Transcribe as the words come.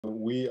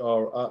We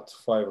are at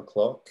 5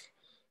 o'clock.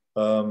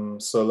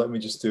 So let me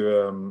just do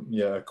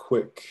a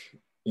quick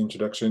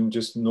introduction,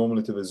 just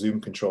normally to the Zoom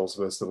controls,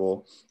 first of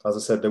all. As I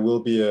said, there will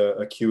be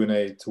a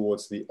Q&A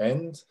towards the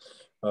end.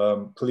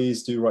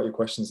 Please do write your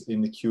questions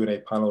in the Q&A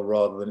panel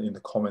rather than in the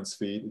comments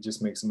feed. It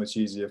just makes it much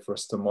easier for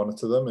us to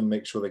monitor them and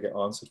make sure they get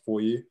answered for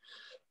you.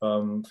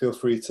 Feel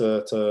free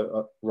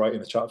to write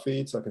in the chat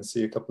feeds. I can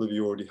see a couple of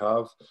you already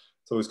have.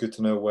 It's always good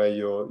to know where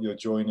you're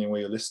joining,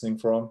 where you're listening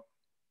from.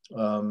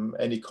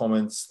 Any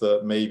comments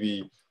that may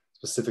be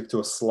specific to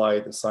a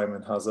slide that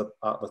Simon has up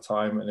at the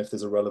time, and if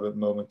there's a relevant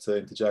moment to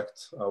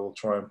interject, I will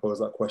try and pose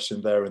that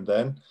question there and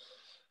then.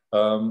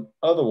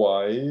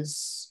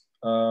 Otherwise,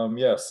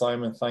 yeah,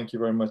 Simon, thank you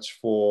very much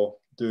for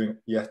doing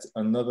yet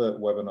another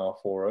webinar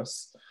for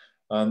us.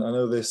 And I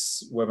know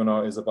this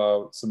webinar is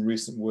about some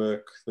recent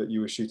work that you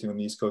were shooting on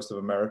the East Coast of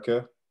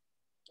America.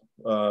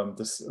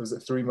 Was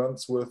it 3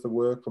 months worth of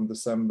work from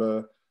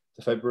December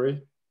to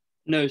February?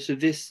 No, so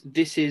this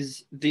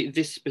is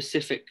this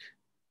specific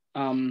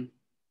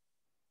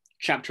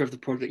chapter of the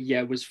project,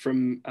 yeah, was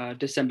from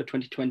December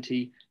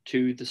 2020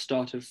 to the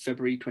start of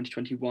February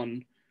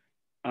 2021.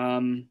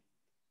 Can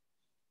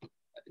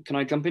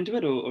I jump into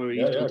it, or are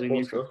you still doing the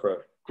intro? Go for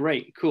it.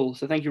 Great, cool.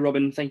 So thank you,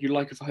 Robin. Thank you,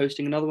 Leica, for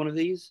hosting another one of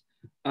these.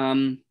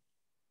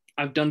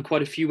 I've done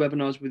quite a few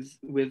webinars with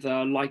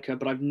Leica,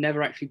 but I've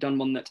never actually done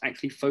one that's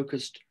actually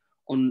focused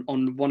on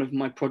one of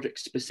my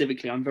projects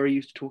specifically. I'm very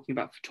used to talking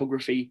about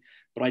photography,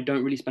 but I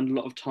don't really spend a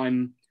lot of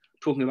time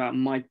talking about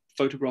my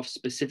photographs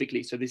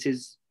specifically. So this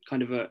is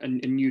kind of a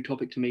new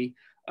topic to me.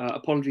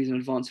 Apologies in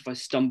advance if I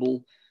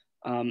stumble.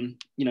 I'm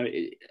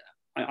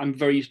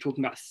very used to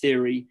talking about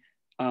theory,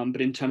 but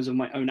in terms of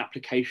my own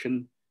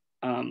application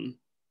and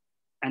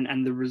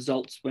the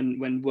results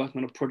when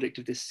working on a project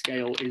of this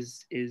scale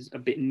is a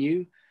bit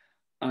new.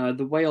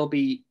 The way I'll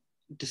be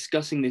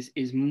discussing this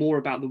is more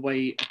about the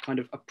way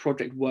a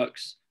project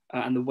works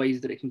and the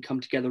ways that it can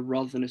come together,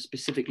 rather than a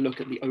specific look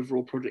at the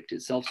overall project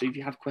itself. So if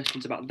you have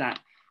questions about that,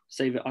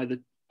 save it either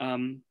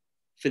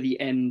for the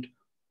end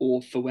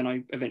or for when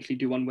I eventually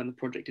do one when the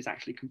project is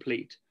actually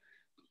complete.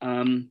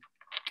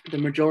 The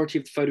majority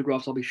of the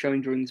photographs I'll be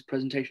showing during this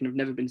presentation have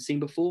never been seen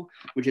before,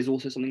 which is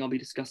also something I'll be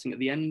discussing at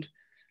the end.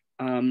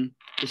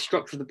 The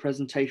structure of the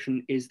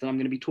presentation is that I'm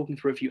going to be talking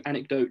through a few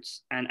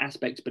anecdotes and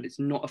aspects, but it's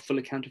not a full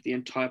account of the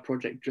entire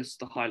project, just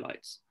the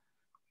highlights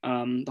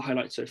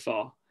so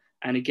far.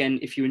 And again,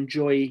 if you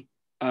enjoy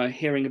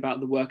hearing about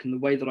the work and the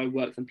way that I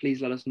work, then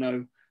please let us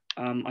know.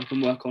 I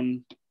can work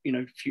on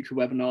future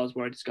webinars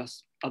where I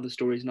discuss other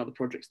stories and other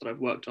projects that I've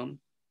worked on.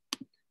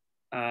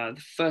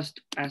 The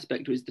first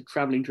aspect is the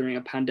traveling during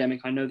a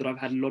pandemic. I know that I've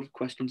had a lot of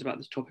questions about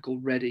this topic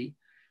already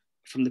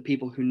from the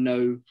people who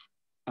know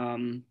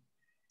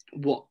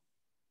what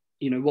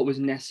was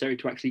necessary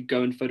to actually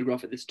go and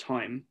photograph at this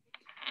time.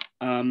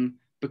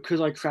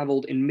 Because I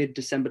traveled in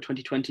mid-December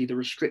 2020, the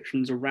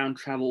restrictions around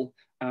travel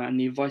and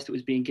the advice that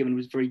was being given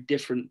was very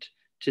different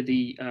to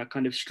the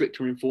kind of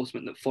stricter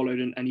enforcement that followed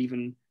and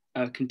even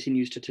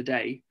continues to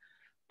today.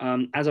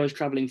 As I was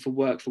traveling for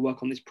work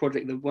on this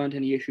project, there weren't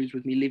any issues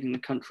with me leaving the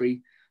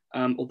country,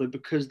 although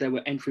because there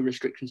were entry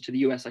restrictions to the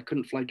US, I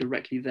couldn't fly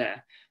directly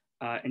there.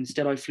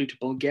 Instead, I flew to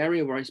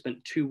Bulgaria, where I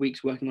spent 2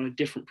 weeks working on a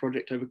different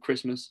project over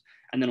Christmas.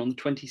 And then on the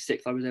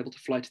 26th, I was able to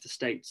fly to the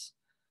States.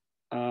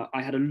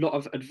 I had a lot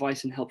of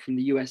advice and help from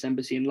the US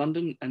Embassy in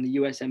London and the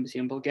US Embassy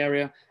in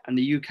Bulgaria and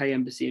the UK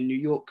Embassy in New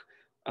York.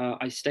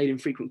 I stayed in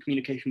frequent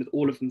communication with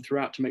all of them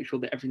throughout to make sure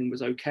that everything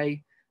was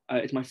okay.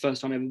 It's my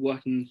first time ever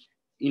working,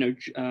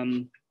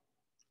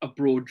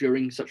 abroad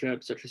during such a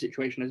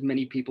situation, as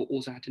many people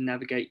also had to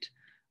navigate.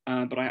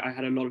 But I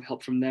had a lot of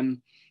help from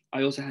them.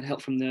 I also had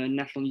help from the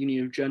National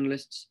Union of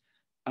Journalists.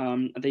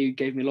 They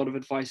gave me a lot of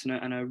advice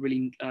and a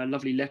really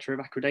lovely letter of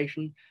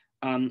accreditation.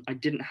 I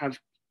didn't have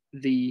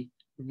the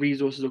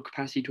resources or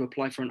capacity to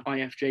apply for an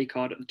IFJ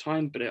card at the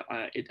time, but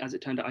as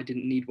it turned out, I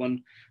didn't need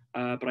one.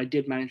 But I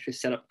did manage to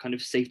set up kind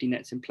of safety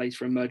nets in place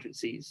for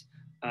emergencies.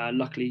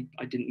 Luckily,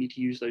 I didn't need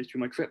to use those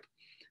through my trip.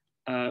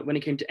 When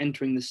it came to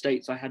entering the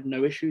States, I had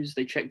no issues.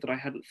 They checked that I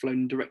hadn't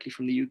flown directly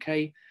from the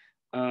UK.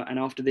 And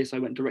after this, I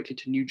went directly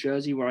to New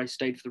Jersey, where I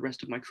stayed for the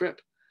rest of my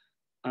trip.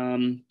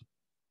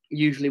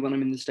 Usually when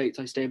I'm in the States,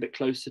 I stay a bit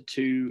closer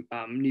to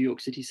New York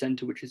City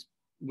Center, which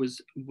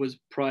was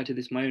prior to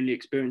this my only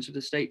experience of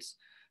the States.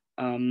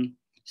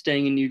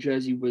 Staying in New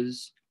Jersey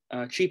was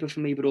cheaper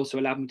for me, but also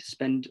allowed me to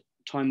spend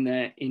time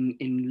there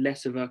in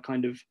less of a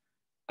kind of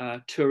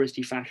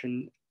touristy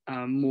fashion,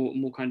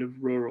 more kind of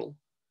rural.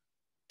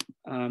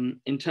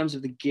 In terms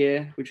of the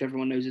gear, which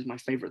everyone knows is my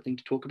favorite thing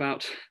to talk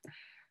about,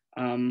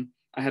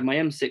 I had my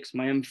M6,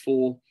 my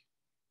M4.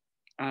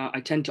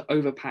 I tend to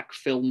overpack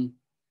film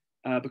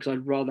because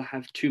I'd rather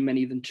have too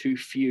many than too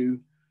few.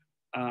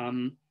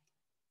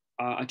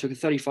 I took a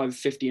 35,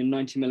 50 and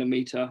 90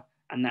 millimeter,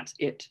 and that's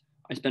it.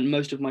 I spent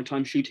most of my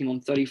time shooting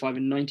on 35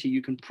 and 90.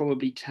 You can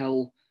probably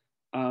tell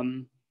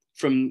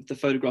from the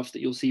photographs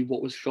that you'll see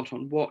what was shot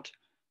on what,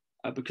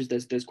 because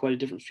there's quite a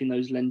difference between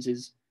those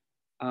lenses.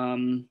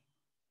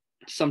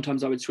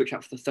 Sometimes I would switch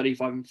out for the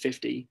 35 and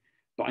 50,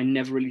 but I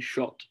never really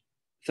shot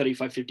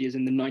 3550 as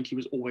in the 90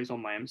 was always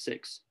on my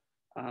M6.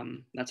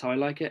 That's how I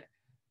like it.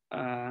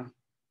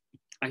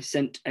 I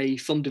sent a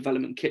film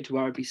development kit to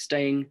where I'd be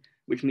staying,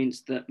 which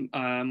means that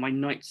my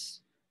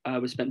nights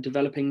were spent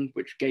developing,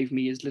 which gave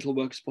me as little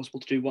work as possible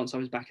to do once I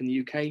was back in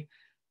the UK,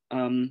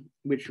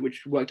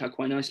 which worked out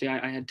quite nicely.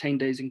 I had 10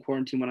 days in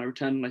quarantine when I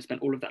returned, and I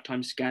spent all of that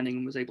time scanning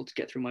and was able to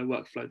get through my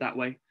workflow that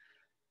way.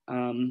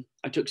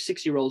 I took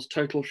 60 rolls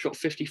total, shot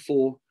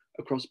 54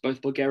 across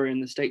both Bulgaria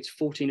and the States.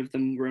 14 of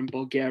them were in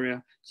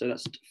Bulgaria, so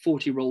that's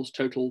 40 rolls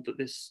total that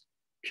this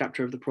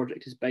chapter of the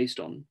project is based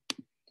on.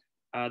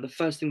 The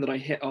first thing that I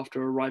hit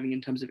after arriving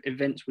in terms of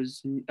events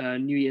was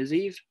New Year's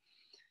Eve.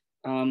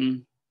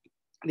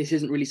 This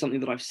isn't really something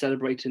that I've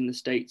celebrated in the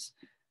States,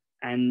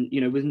 and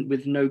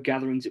with no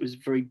gatherings, it was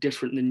very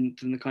different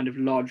than the kind of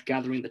large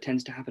gathering that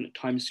tends to happen at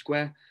Times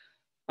Square.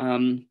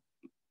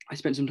 I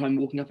spent some time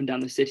walking up and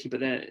down the city, but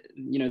there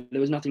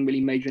was nothing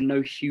really major,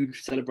 no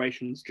huge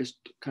celebrations, just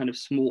kind of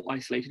small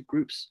isolated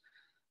groups.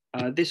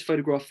 This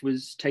photograph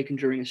was taken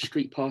during a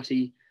street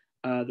party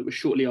that was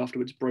shortly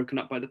afterwards broken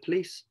up by the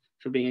police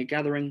for being a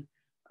gathering.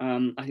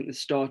 I think the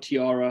star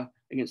tiara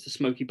against the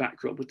smoky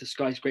backdrop with the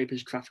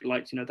skyscrapers, traffic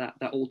lights,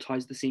 that all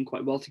ties the scene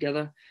quite well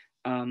together.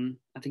 I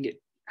think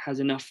it has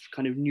enough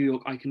kind of New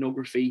York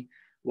iconography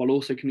while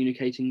also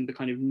communicating the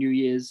kind of New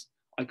Year's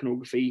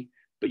iconography,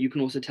 but you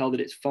can also tell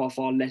that it's far,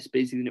 far less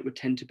busy than it would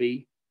tend to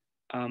be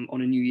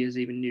on a New Year's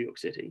Eve in New York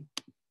City.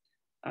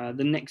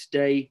 The next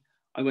day,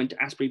 I went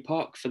to Asbury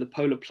Park for the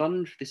Polar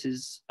Plunge. This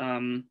is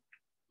a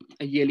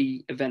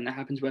yearly event that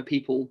happens where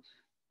people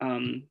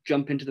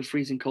jump into the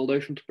freezing cold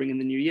ocean to bring in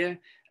the new year.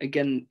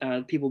 Again,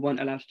 people weren't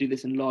allowed to do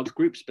this in large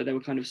groups, but they were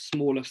kind of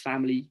smaller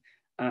family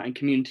and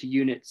community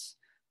units.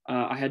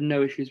 I had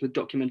no issues with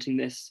documenting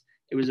this.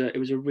 It was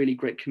a really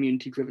great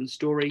community-driven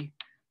story.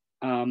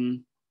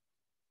 And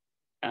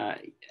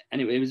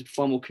it was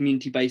far more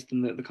community-based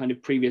than the kind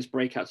of previous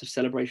breakouts of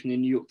celebration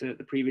in New York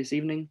the previous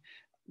evening.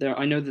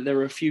 I know that there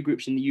are a few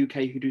groups in the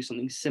UK who do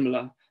something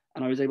similar,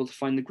 and I was able to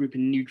find the group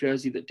in New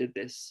Jersey that did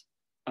this.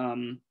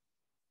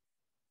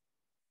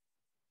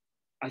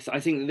 I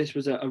think that this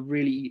was a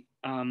really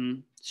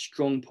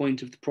strong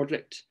point of the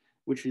project,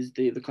 which is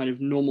the kind of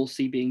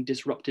normalcy being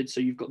disrupted. So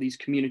you've got these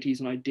communities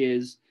and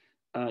ideas,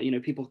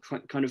 people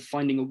kind of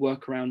finding a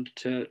workaround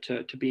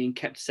to being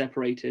kept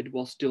separated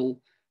while still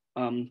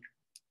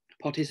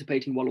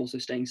participating while also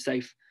staying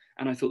safe.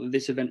 And I thought that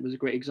this event was a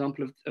great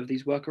example of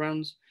these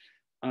workarounds.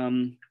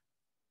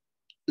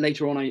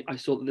 Later on, I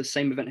saw that the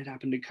same event had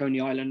happened in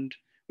Coney Island,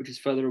 which is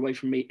further away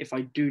from me. If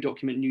I do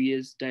document New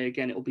Year's Day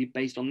again, it will be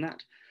based on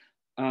that.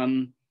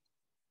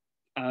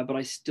 But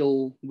I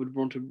still would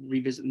want to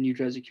revisit the New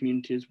Jersey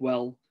community as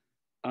well.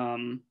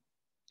 And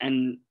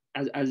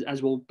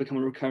as will become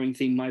a recurring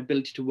theme, my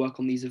ability to work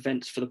on these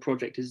events for the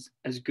project is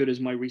as good as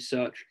my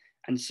research.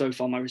 And so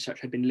far, my research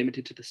had been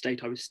limited to the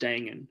state I was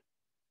staying in.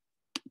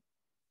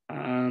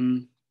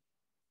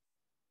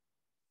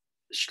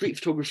 Street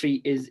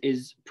photography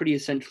is pretty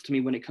essential to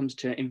me when it comes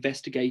to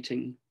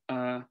investigating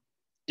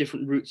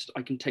different routes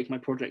I can take my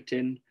project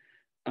in.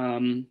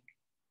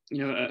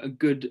 A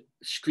good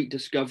street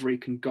discovery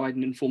can guide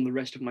and inform the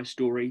rest of my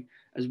story,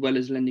 as well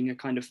as lending a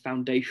kind of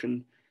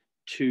foundation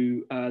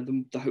to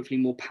the hopefully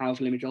more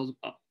powerful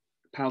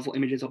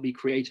images I'll be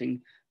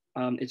creating.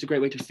 It's a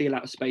great way to feel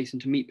out of space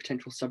and to meet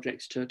potential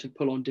subjects to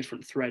pull on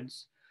different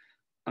threads.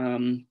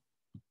 After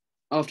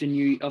all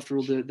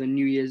the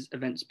New Year's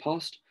events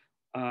passed,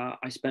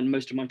 I spent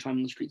most of my time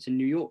on the streets in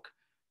New York.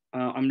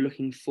 I'm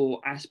looking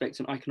for aspects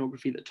and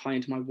iconography that tie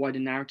into my wider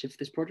narrative for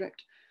this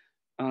project.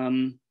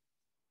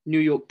 New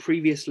York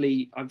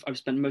previously, I've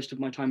spent most of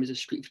my time as a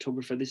street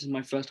photographer. This is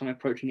my first time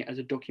approaching it as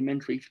a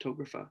documentary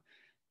photographer.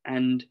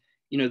 And,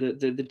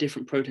 the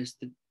different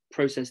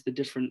process, the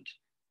different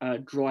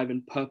drive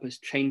and purpose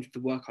changed the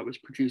work I was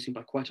producing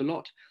by quite a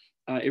lot.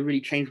 It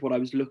really changed what I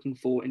was looking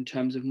for in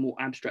terms of more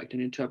abstract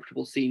and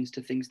interpretable scenes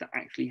to things that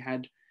actually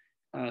had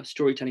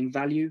storytelling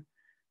value.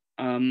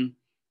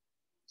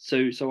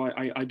 So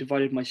I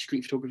divided my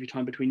street photography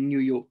time between New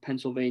York,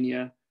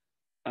 Pennsylvania,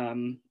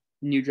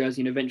 New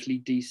Jersey, and eventually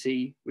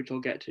DC, which I'll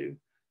get to.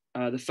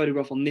 The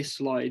photograph on this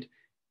slide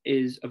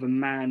is of a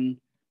man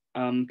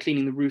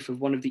cleaning the roof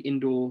of one of the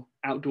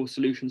outdoor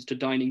solutions to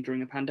dining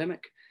during a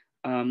pandemic.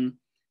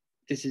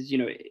 This is,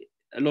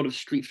 a lot of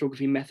street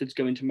photography methods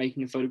go into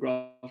making a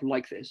photograph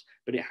like this,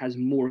 but it has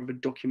more of a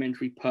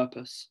documentary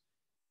purpose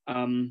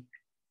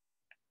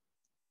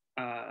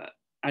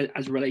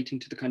as relating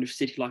to the kind of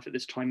city life at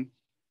this time.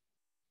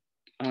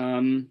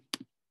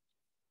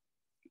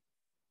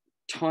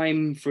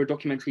 Time for a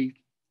documentary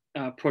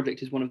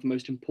project is one of the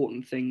most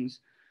important things.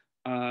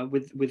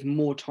 With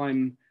more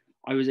time,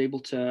 I was able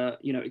to,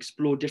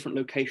 explore different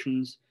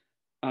locations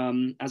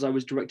as I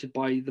was directed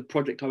by the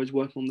project I was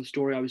working on, the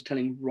story I was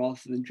telling, rather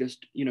than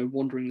just,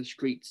 wandering the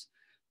streets.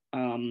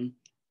 I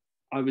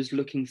was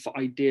looking for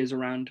ideas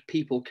around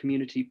people,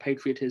 community,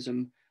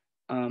 patriotism,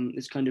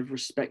 this kind of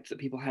respect that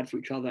people had for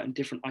each other, and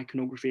different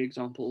iconography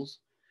examples.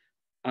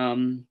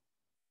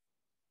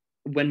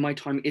 When my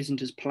time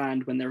isn't as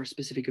planned, when there are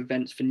specific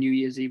events for New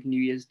Year's Eve,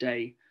 New Year's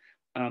Day,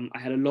 I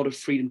had a lot of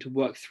freedom to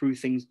work through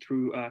things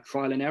through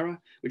trial and error,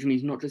 which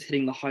means not just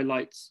hitting the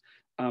highlights,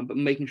 but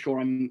making sure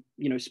I'm,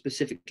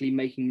 specifically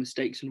making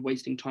mistakes and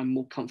wasting time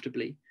more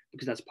comfortably,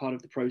 because that's part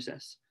of the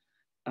process.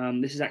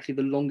 This is actually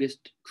the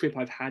longest trip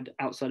I've had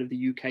outside of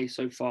the UK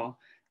so far,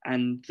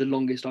 and the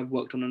longest I've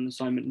worked on an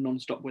assignment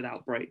non-stop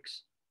without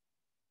breaks.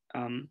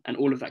 And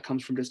all of that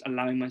comes from just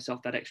allowing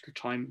myself that extra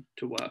time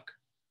to work.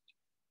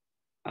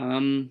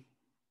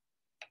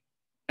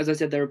 As I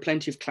said, there are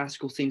plenty of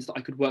classical scenes that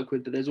I could work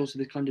with, but there's also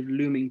this kind of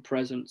looming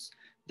presence.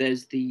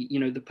 There's the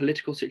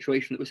political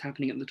situation that was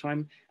happening at the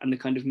time, and the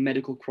kind of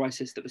medical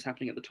crisis that was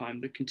happening at the time.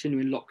 The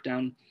continuing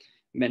lockdown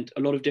meant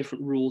a lot of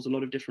different rules, a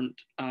lot of different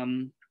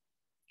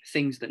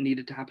things that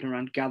needed to happen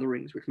around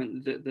gatherings, which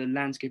meant that the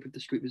landscape of the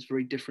street was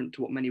very different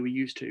to what many were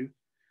used to.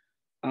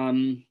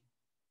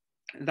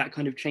 That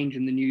kind of change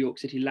in the New York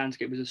City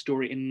landscape was a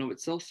story in and of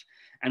itself,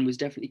 and was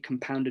definitely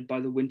compounded by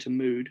the winter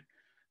mood.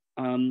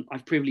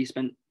 I've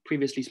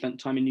previously spent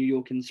time in New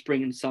York in the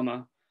spring and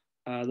summer.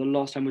 The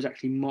last time was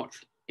actually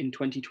March in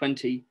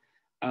 2020,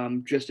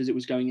 just as it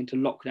was going into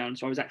lockdown.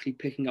 So I was actually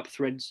picking up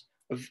threads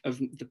of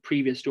the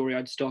previous story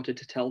I'd started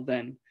to tell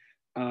then,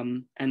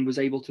 and was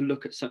able to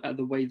look at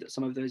the way that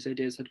some of those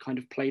ideas had kind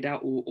of played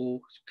out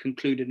or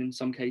concluded in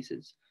some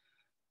cases.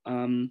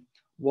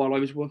 While I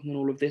was working on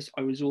all of this,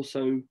 I was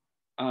also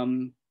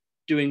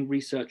doing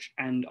research,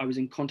 and I was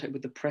in contact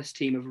with the press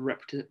team of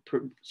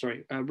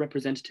a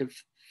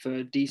representative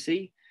for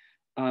DC,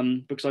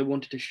 because I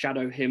wanted to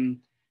shadow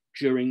him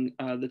during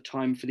the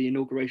time for the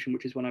inauguration,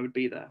 which is when I would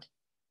be there.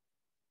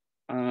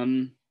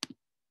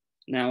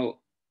 Now,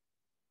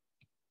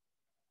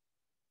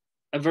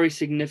 a very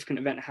significant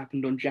event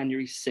happened on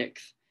January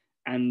 6th,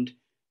 and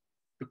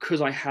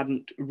because I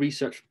hadn't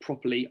researched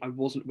properly, I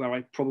wasn't where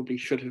I probably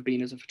should have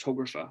been as a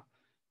photographer,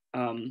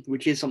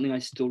 which is something I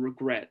still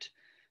regret.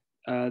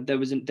 There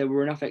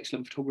were enough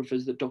excellent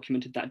photographers that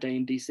documented that day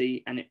in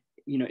DC, and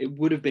it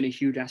would have been a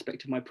huge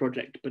aspect of my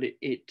project, but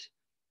it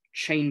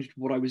changed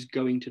what I was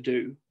going to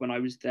do when I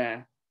was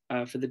there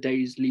for the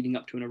days leading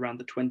up to and around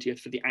the 20th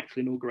for the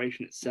actual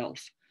inauguration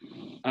itself.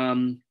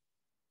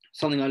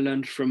 Something I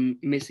learned from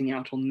missing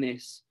out on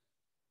this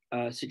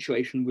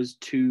situation was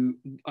to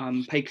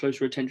pay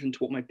closer attention to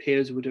what my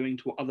peers were doing,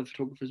 to what other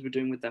photographers were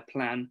doing with their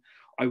plan.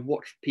 I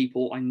watched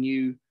people I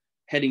knew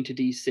heading to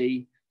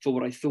DC for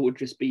what I thought would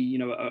just be,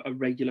 a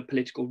regular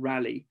political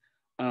rally.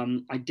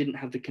 I didn't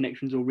have the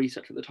connections or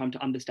research at the time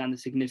to understand the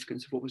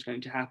significance of what was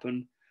going to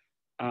happen.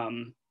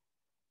 And,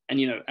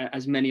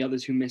 as many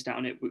others who missed out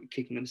on it were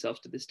kicking themselves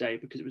to this day,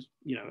 because it was,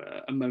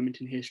 a moment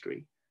in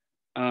history.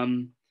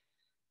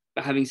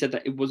 But having said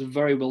that, it was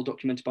very well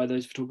documented by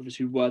those photographers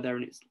who were there,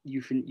 and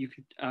you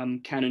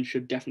can and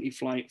should definitely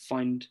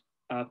find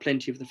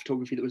plenty of the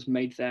photography that was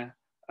made there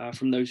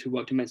from those who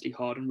worked immensely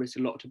hard and risked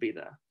a lot to be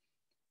there.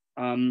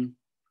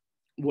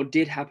 What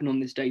did happen on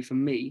this day for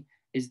me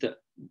is that,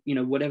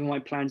 whatever my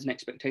plans and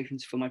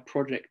expectations for my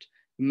project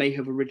may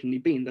have originally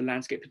been, the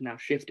landscape has now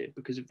shifted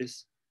because of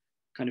this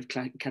kind of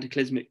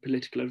cataclysmic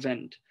political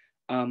event.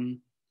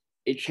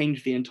 It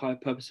changed the entire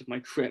purpose of my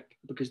trip,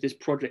 because this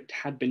project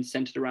had been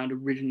centered around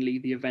originally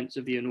the events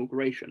of the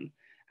inauguration.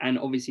 And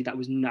obviously that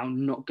was now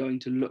not going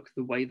to look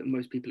the way that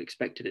most people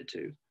expected it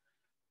to.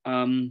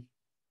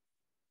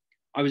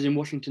 I was in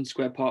Washington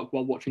Square Park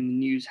while watching the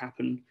news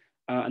happen,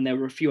 and there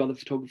were a few other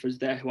photographers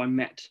there who I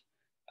met.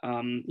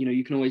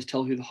 You can always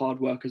tell who the hard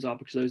workers are,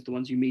 because those are the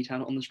ones you meet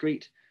out on the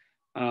street.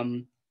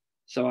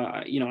 So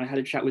I had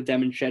a chat with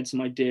them and shared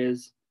some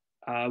ideas.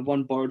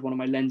 One borrowed one of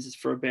my lenses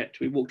for a bit.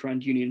 We walked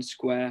around Union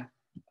Square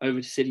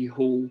over to City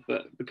Hall,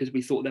 but because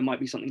we thought there might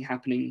be something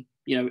happening,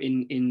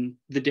 in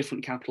the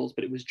different capitals,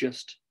 but it was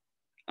just,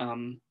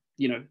 the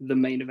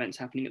main events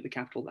happening at the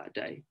Capitol that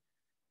day.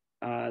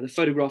 The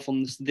photograph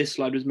on this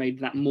slide was made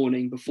that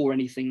morning before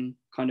anything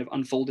kind of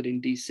unfolded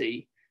in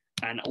DC,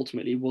 and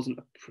ultimately wasn't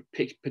a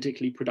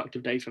particularly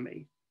productive day for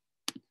me.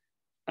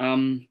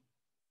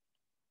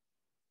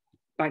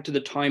 Back to the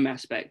time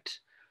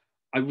aspect,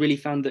 I really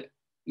found that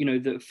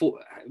for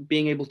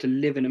being able to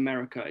live in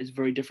America is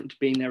very different to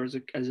being there as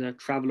a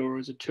traveler or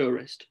as a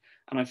tourist.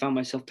 And I found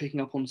myself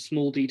picking up on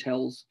small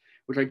details,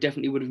 which I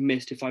definitely would have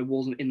missed if I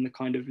wasn't in the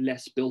kind of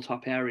less built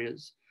up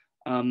areas.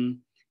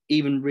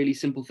 Even really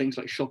simple things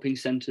like shopping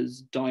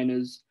centers,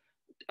 diners,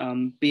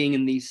 being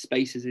in these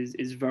spaces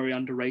is very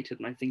underrated,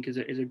 and I think is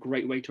a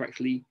great way to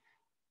actually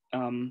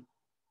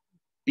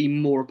be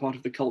more a part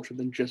of the culture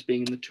than just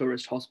being in the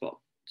tourist hotspots.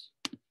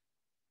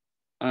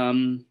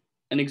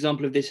 An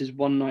example of this is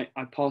one night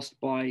I passed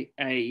by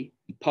a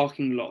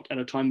parking lot at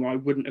a time where I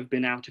wouldn't have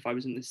been out if I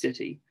was in the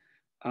city.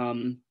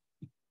 And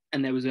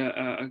there was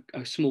a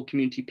small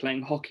community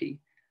playing hockey.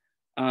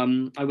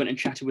 I went and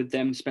chatted with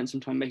them, spent some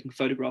time making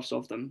photographs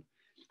of them.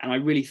 And I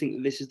really think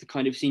that this is the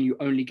kind of scene you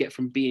only get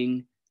from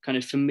being kind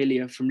of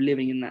familiar, from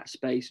living in that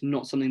space,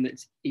 not something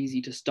that's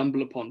easy to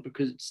stumble upon,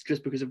 because it's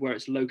just because of where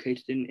it's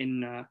located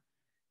in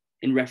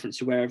reference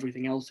to where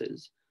everything else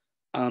is.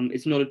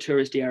 It's not a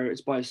touristy area,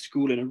 it's by a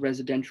school in a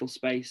residential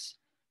space.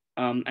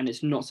 And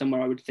it's not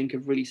somewhere I would think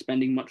of really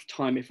spending much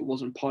time if it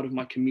wasn't part of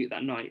my commute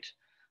that night.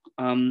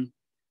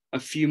 A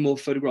few more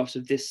photographs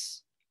of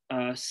this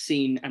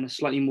scene and a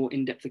slightly more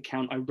in-depth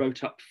account I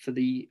wrote up for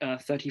the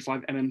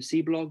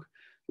 35mmc blog,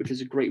 which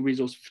is a great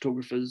resource for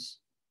photographers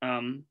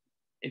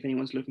if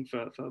anyone's looking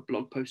for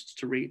blog posts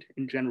to read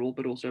in general,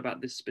 but also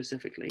about this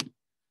specifically.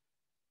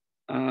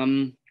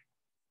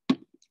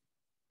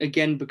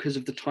 Again, because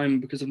of the time,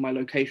 because of my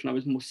location, I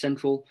was more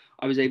central.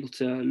 I was able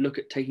to look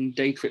at taking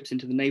day trips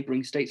into the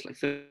neighboring states like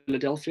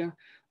Philadelphia,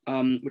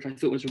 which I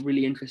thought was a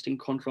really interesting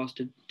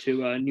contrast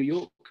to New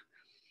York.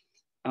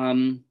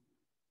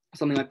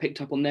 Something I picked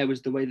up on there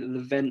was the way that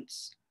the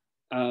vents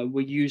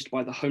were used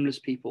by the homeless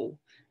people.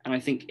 And I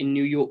think in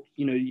New York,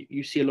 you know,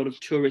 you see a lot of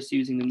tourists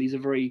using them. These are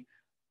very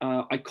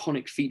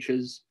iconic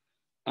features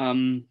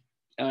in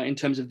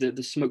terms of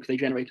the smoke they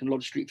generate, and a lot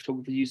of street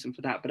photographers use them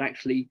for that. But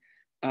actually,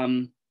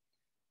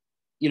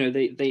 you know,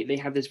 they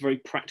have this very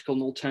practical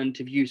and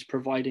alternative use,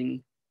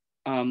 providing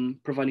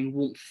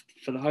warmth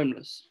for the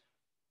homeless.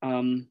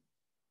 And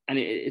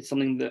it's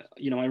something that,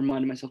 you know, I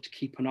reminded myself to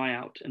keep an eye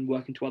out and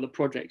work into other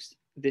projects.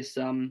 This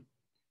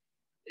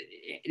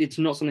it's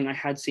not something I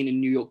had seen in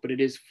New York, but it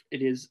is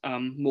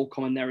more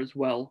common there as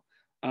well.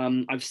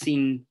 I've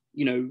seen,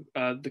 you know,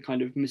 the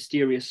kind of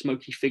mysterious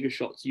smoky figure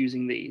shots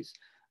using these.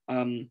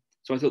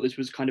 So I thought this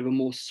was kind of a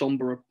more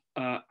somber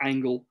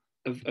angle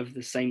of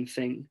the same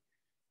thing.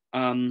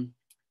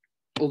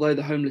 Although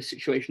the homeless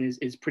situation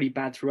is pretty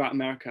bad throughout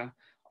America,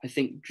 I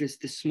think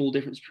just this small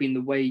difference between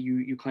the way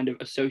you kind of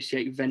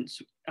associate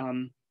vents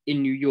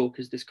in New York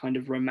as this kind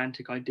of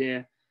romantic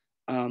idea,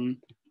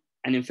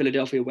 and in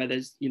Philadelphia, where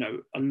there's, you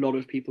know, a lot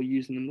of people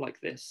using them like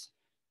this,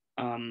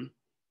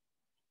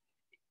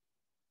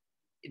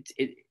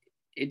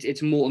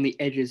 it's more on the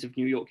edges of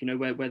New York, you know,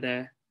 where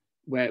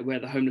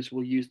the homeless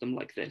will use them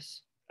like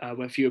this,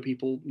 where fewer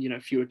people, you know,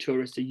 fewer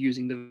tourists are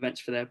using the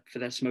vents for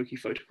their smoky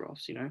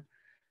photographs, you know.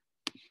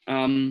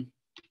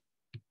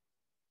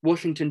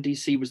 Washington,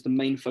 D.C. was the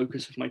main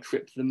focus of my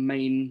trip. The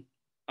main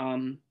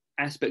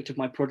aspect of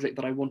my project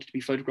that I wanted to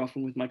be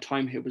photographing with my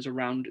time here was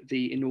around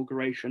the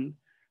inauguration.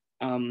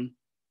 The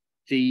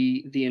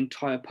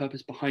entire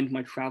purpose behind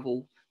my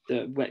travel,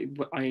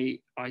 I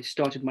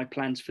started my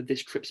plans for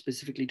this trip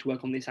specifically to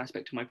work on this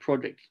aspect of my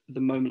project the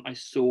moment I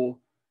saw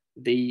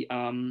the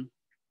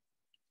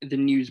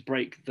news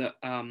break that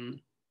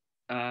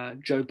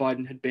Joe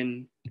Biden had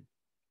been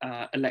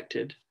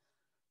elected.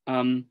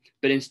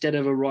 But instead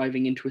of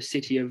arriving into a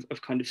city of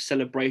kind of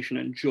celebration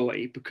and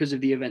joy because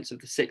of the events of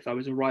the 6th, I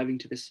was arriving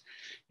to this,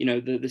 you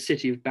know, the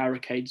city of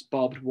barricades,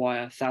 barbed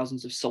wire,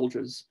 thousands of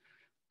soldiers.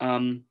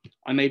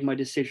 I made my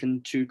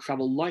decision to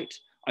travel light.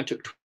 I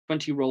took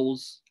 20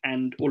 rolls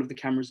and all of the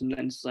cameras and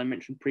lenses I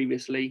mentioned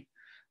previously.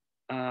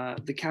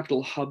 The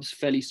capital hub's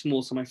fairly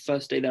small, so my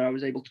first day there, I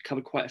was able to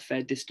cover quite a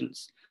fair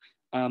distance,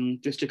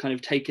 just to kind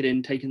of take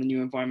in the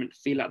new environment,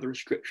 feel out the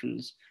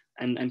restrictions,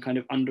 and kind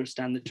of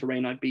understand the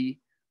terrain I'd be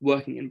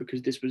working in,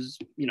 because this was,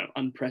 you know,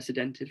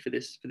 unprecedented for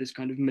this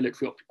kind of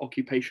military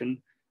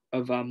occupation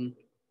of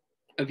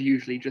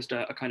usually just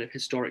a kind of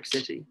historic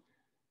city.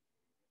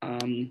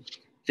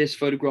 This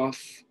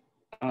photograph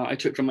I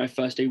took from my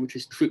first day, which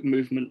is troop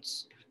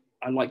movements.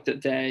 I like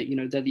that they're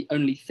the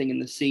only thing in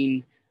the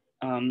scene.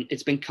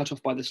 It's been cut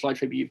off by the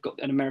slideshow, but you've got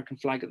an American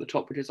flag at the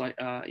top, which is like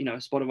a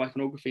spot of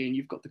iconography, and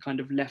you've got the kind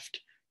of left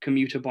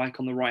commuter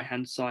bike on the right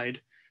hand side.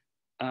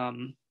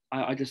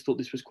 I just thought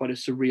this was quite a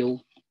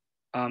surreal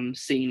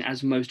scene,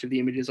 as most of the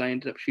images I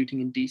ended up shooting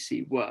in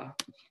DC were.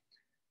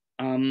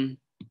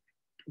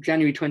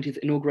 January 20th,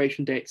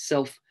 Inauguration Day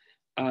itself,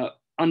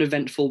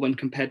 uneventful when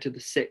compared to the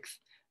 6th,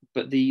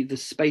 but the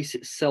space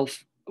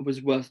itself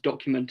was worth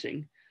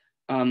documenting.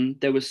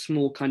 There were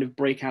small kind of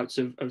breakouts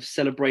of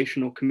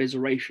celebration or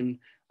commiseration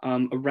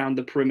around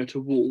the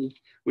perimeter wall,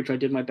 which I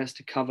did my best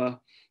to cover.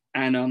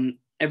 And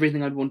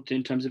everything I'd wanted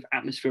in terms of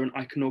atmosphere and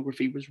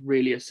iconography was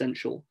really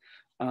essential,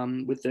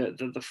 with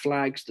the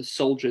flags, the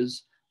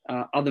soldiers,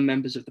 other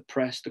members of the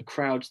press, the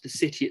crowds, the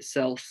city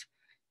itself.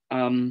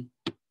 I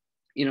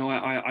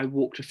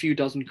walked a few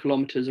dozen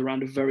kilometers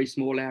around a very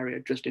small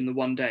area just in the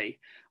one day.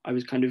 I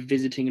was kind of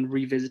visiting and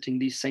revisiting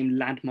these same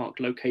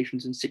landmark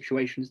locations and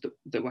situations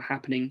that were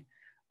happening,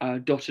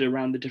 dotted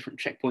around the different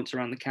checkpoints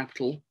around the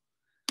capital.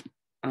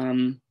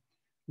 One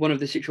of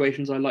the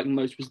situations I liked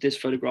most was this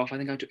photograph. I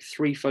think I took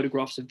 3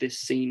 photographs of this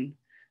scene,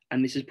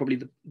 and this is probably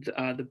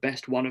the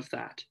best one of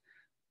that.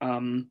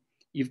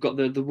 You've got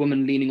the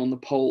woman leaning on the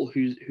pole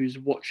who's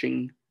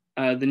watching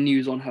the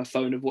news on her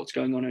phone of what's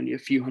going on only a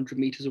few hundred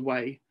meters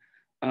away.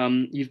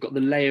 You've got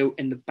the layout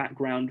in the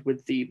background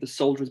with the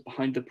soldiers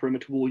behind the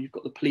perimeter wall. You've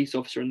got the police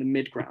officer in the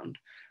midground.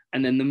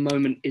 And then the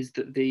moment is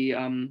that the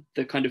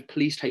kind of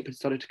police tape had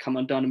started to come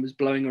undone and was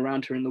blowing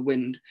around her in the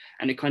wind,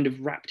 and it kind of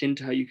wrapped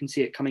into her. You can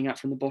see it coming out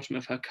from the bottom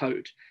of her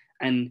coat,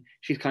 and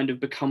she's kind of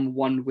become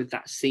one with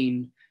that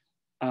scene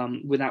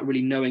without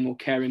really knowing or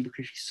caring,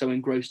 because she's so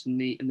engrossed in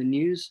the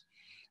news.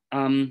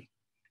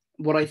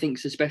 What I think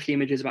is especially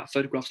images about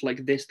photographs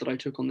like this that I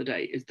took on the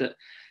day is that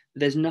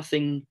there's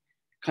nothing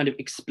kind of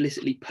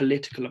explicitly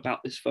political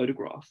about this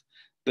photograph,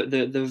 but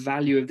the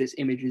value of this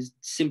image is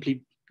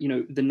simply, you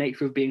know, the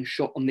nature of being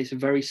shot on this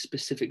very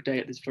specific day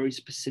at this very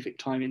specific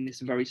time in this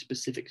very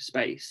specific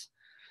space.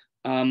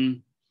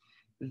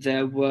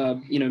 There were,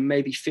 you know,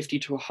 maybe 50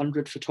 to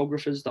 100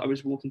 photographers that I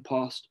was walking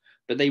past,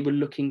 but they were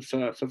looking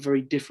for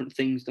very different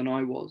things than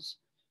I was.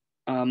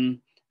 And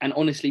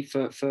honestly,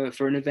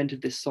 for an event of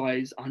this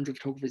size, 100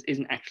 photographers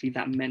isn't actually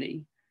that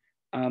many.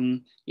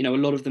 You know,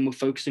 a lot of them were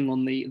focusing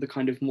on the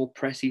kind of more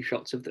pressy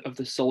shots of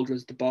the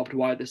soldiers, the barbed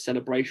wire, the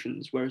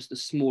celebrations, whereas the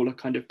smaller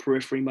kind of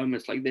periphery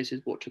moments like this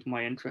is what took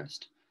my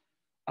interest.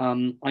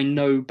 I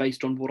know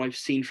based on what I've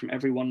seen from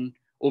everyone,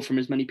 or from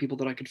as many people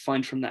that I could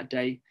find from that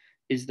day,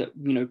 is that,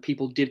 you know,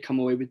 people did come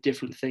away with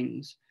different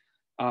things.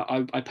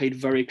 I paid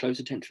very close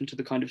attention to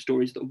the kind of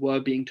stories that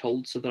were being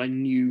told, so that I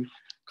knew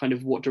kind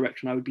of what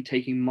direction I would be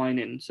taking mine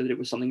in, so that it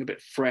was something a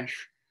bit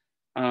fresh.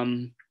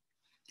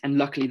 And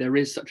luckily there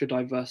is such a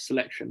diverse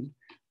selection,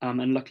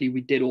 and luckily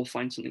we did all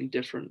find something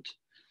different.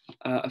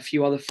 A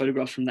few other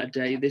photographs from that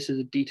day. This is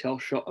a detail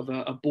shot of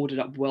a boarded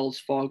up Wells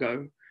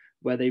Fargo,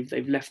 where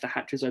they've left the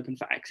hatches open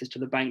for access to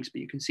the banks,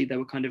 but you can see they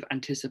were kind of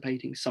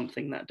anticipating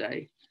something that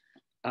day.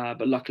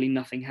 But luckily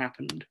nothing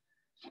happened.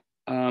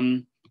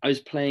 I was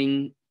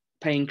paying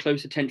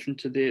close attention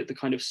to the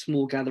kind of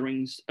small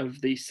gatherings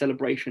of the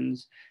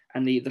celebrations,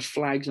 and the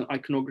flags and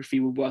iconography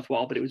were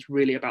worthwhile, but it was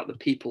really about the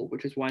people,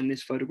 which is why in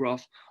this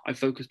photograph I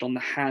focused on the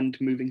hand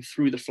moving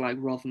through the flag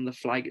rather than the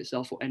flag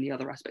itself or any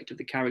other aspect of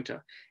the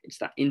character. It's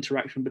that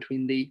interaction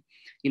between the,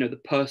 you know, the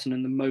person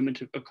and the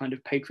moment of kind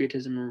of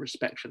patriotism and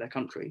respect for their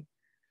country.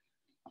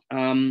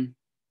 During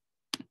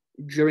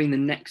the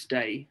next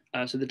day,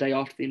 so the day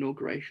after the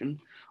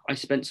inauguration, I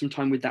spent some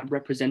time with that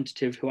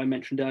representative who I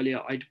mentioned earlier.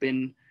 I'd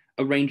been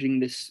arranging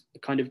this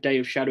kind of day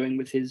of shadowing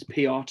with his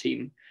PR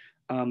team.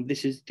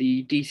 This is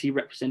the DC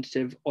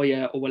representative,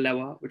 Oya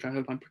Owalewa, which I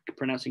hope I'm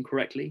pronouncing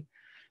correctly.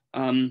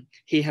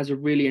 He has a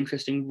really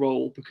interesting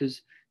role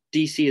because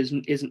DC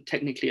isn't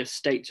technically a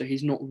state, so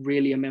he's not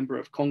really a member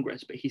of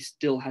Congress, but he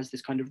still has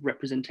this kind of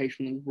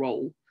representational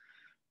role.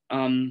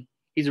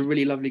 He's a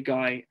really lovely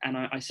guy, and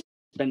I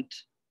spent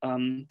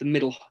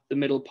the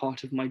middle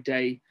part of my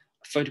day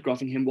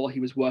photographing him while he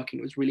was working.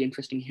 It was really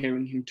interesting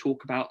hearing him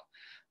talk about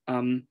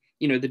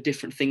you know, the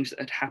different things that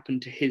had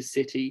happened to his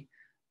city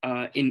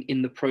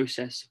in the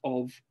process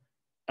of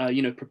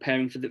you know,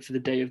 preparing for the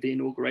day of the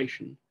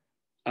inauguration,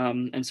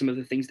 and some of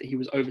the things that he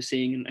was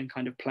overseeing and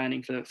kind of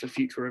planning for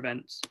future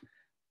events.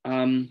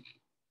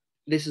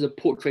 This is a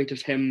portrait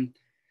of him.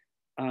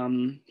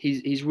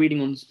 He's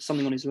reading on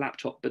something on his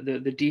laptop, but the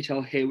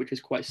detail here, which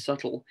is quite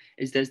subtle,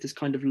 is there's this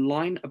kind of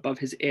line above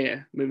his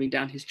ear moving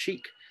down his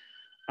cheek,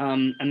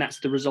 and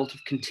that's the result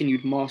of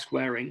continued mask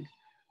wearing.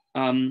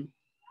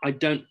 I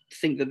don't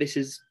think that this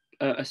is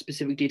a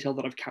specific detail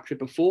that I've captured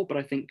before, but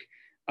I think,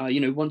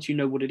 you know, once you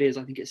know what it is,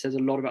 I think it says a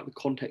lot about the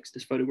context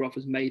this photograph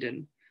was made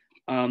in.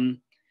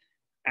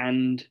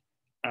 And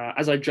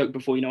as I joked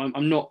before, you know,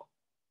 I'm not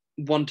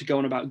one to go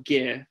on about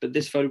gear, but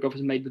this photograph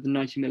was made with a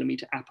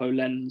 90mm Apo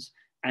lens,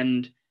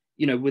 and,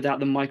 you know, without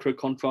the micro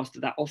contrast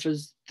that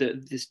offers,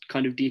 this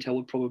kind of detail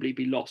would probably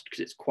be lost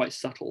because it's quite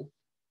subtle.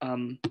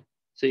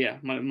 So yeah,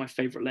 my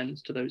favorite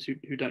lens, to those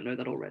who don't know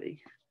that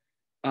already.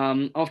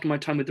 After my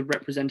time with the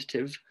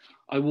representative,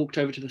 I walked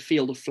over to the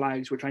field of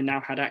flags, which I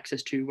now had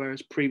access to,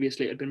 whereas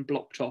previously it had been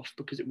blocked off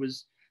because it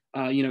was,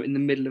 you know, in the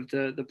middle of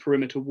the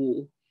perimeter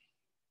wall.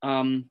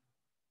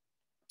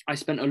 I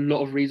spent a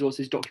lot of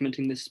resources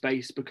documenting this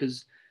space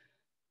because,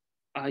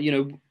 you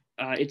know,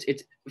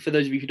 it's for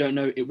those of you who don't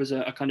know, it was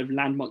a kind of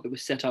landmark that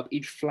was set up.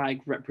 Each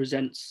flag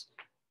represents,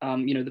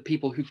 you know, the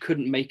people who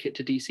couldn't make it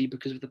to DC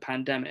because of the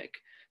pandemic.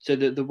 So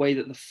the way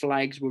that the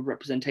flags were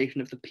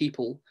representation of the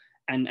people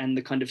and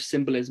the kind of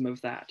symbolism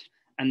of that.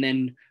 And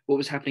then what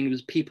was happening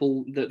was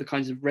people, the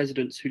kinds of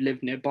residents who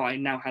lived nearby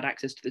now had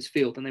access to this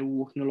field, and they were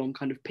walking along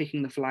kind of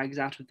picking the flags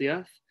out of the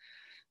earth.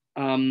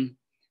 And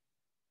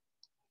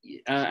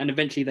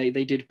eventually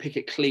they did pick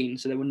it clean,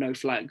 so there were no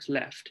flags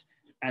left.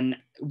 And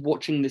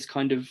watching this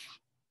kind of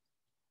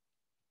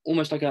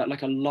almost like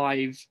a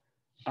live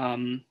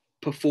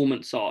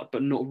performance art,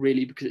 but not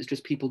really, because it's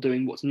just people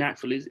doing what's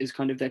natural, is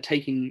kind of they're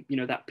taking, you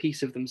know, that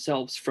piece of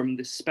themselves from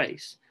this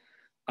space.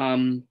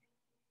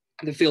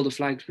 The Field of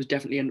Flags was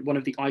definitely one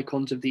of the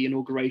icons of the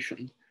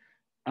inauguration.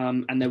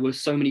 And there were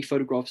so many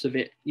photographs of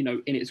it, you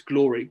know, in its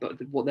glory, but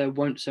what there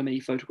weren't so many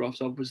photographs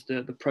of was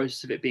the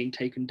process of it being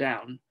taken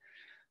down.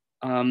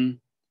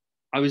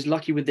 I was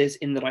lucky with this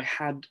in that I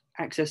had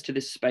access to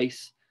this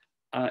space.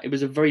 It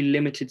was a very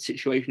limited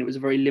situation. It was a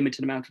very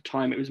limited amount of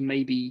time. It was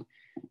maybe,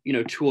 you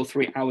know, 2 or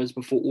 3 hours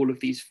before all of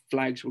these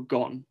flags were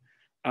gone.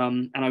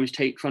 And I was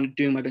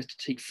doing my best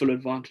to take full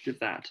advantage of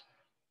that.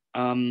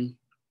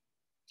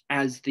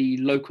 As the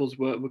locals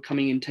were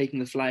coming in, taking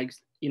the flags,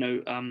 you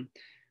know,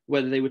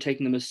 whether they were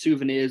taking them as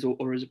souvenirs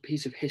or as a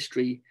piece of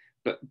history,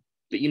 but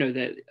you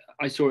know,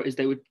 I saw it as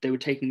they were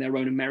taking their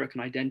own American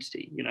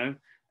identity, you know,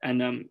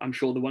 and I'm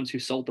sure the ones who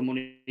sold them on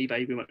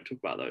eBay, we won't talk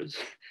about those.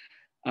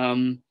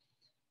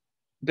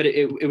 But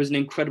it was an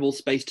incredible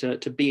space to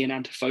be in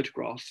and to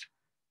photograph.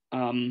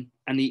 And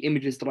the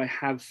images that I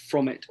have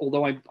from it,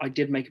 although I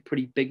did make a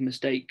pretty big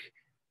mistake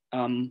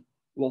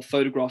while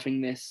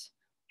photographing this,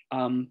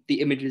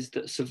 the images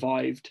that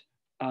survived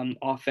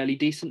are fairly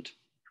decent.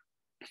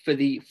 For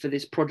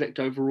this project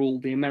overall,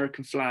 the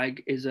American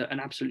flag is an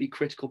absolutely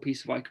critical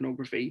piece of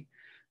iconography,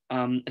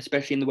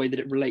 especially in the way that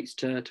it relates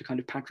to kind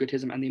of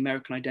patriotism and the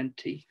American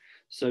identity.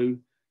 So,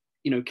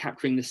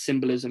 capturing the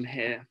symbolism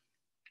here,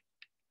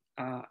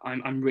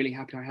 I'm really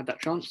happy I had that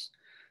chance.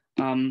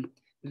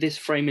 This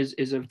frame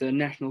is of the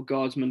National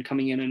Guardsmen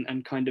coming in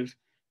and kind of,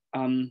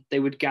 they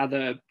would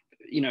gather,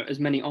 as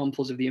many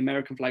armfuls of the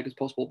American flag as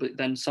possible, but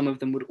then some of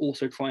them would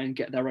also try and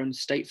get their own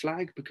state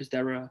flag, because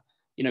there are,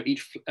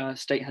 each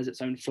state has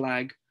its own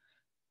flag.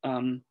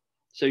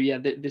 So yeah,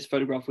 this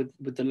photograph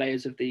with the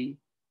layers of the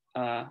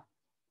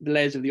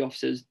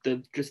officers,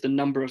 just the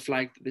number of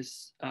flags that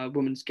this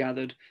woman's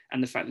gathered,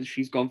 and the fact that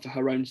she's gone for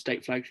her own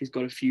state flag. She's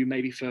got a few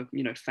maybe for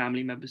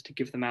family members to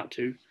give them out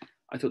to.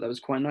 I thought that was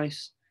quite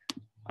nice.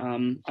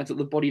 I thought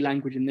the body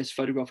language in this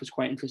photograph was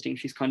quite interesting.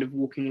 She's kind of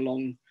walking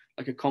along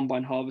like a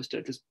combine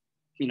harvester, just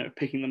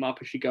picking them up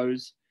as she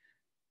goes.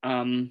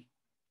 And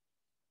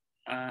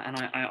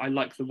I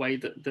like the way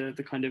that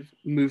the kind of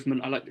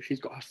movement. I like that she's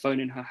got her phone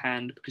in her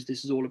hand, because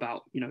this is all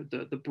about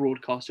the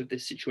broadcast of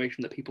this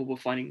situation that people were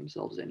finding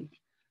themselves in.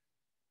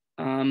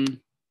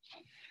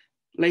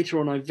 Later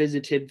on, I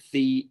visited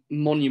the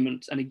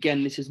monument, and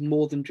again, this is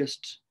more than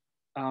just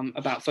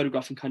about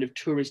photographing kind of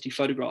touristy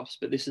photographs,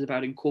 but this is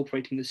about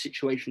incorporating the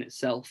situation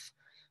itself,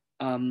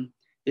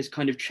 this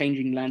kind of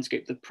changing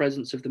landscape, the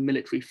presence of the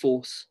military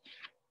force,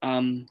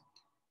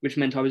 which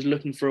meant I was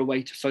looking for a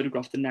way to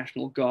photograph the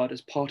National Guard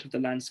as part of the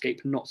landscape,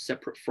 not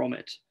separate from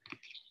it.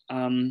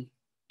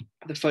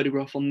 The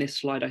photograph on this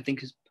slide, I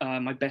think, is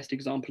my best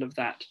example of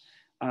that.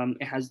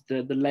 It has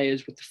the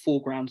layers with the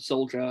foreground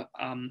soldier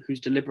who's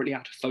deliberately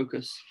out of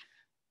focus.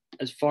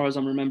 As far as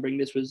I'm remembering,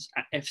 this was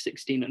at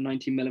f/16 at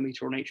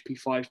 90mm on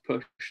HP5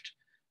 pushed.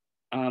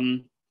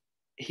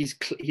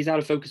 He's out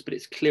of focus, but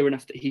it's clear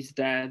enough that he's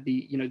there.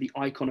 The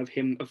icon of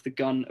him, of the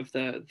gun, of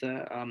the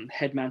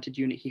head-mounted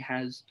unit he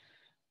has.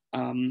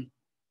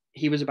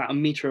 He was about a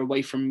meter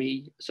away from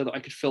me so that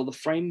I could fill the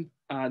frame.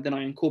 Then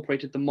I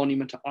incorporated the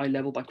monument at eye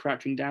level by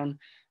crouching down,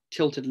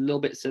 tilted a little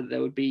bit so that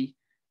there would be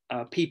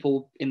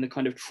people in the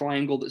kind of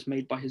triangle that's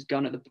made by his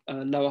gun at the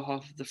lower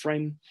half of the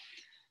frame.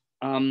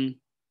 I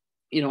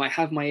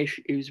have my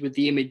issues with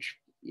the image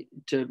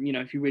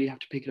if you really have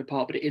to pick it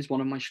apart, but it is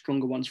one of my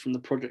stronger ones from the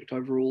project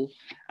overall.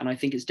 And I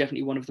think it's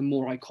definitely one of the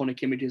more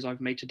iconic images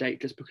I've made to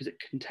date, just because it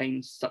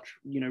contains such,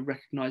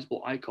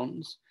 recognizable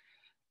icons.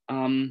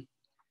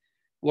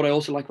 What I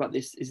also like about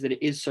this is that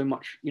it is so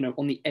much,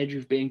 on the edge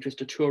of being just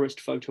a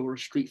tourist photo or a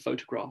street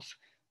photograph.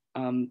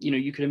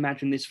 You could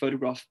imagine this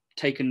photograph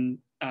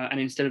taken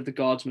and instead of the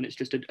guardsman, it's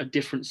just a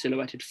different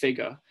silhouetted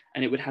figure,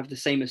 and it would have the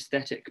same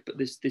aesthetic, but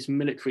this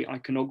military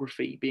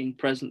iconography being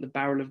present, the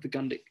barrel of the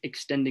gun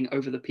extending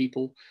over the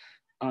people,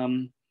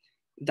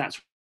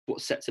 that's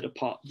what sets it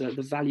apart.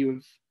 The value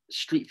of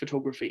street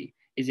photography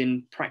is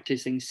in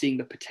practicing, seeing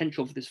the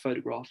potential of this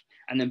photograph,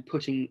 and then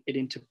putting it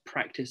into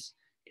practice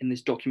in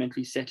this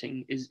documentary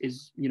setting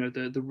is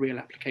the real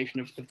application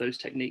of those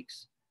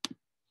techniques.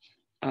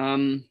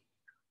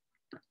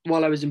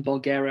 While I was in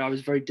Bulgaria, I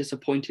was very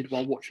disappointed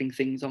while watching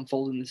things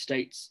unfold in the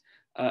States,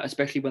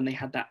 especially when they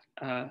had that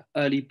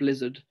early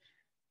blizzard.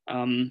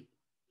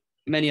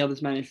 Many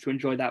others managed to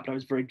enjoy that, but I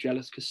was very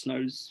jealous because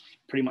snow's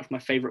pretty much my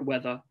favorite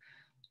weather.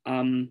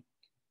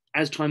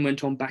 As time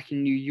went on back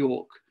in New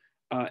York,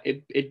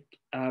 it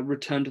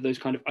returned to those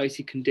kind of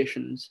icy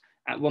conditions.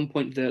 At one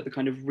point, the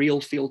kind of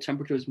real field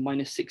temperature was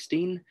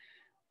 -16,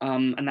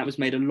 and that was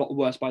made a lot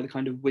worse by the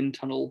kind of wind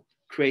tunnel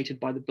created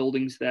by the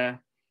buildings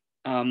there.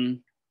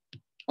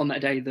 On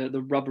that day,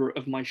 the rubber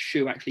of my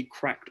shoe actually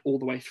cracked all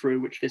the way through,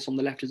 which this on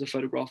the left is a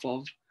photograph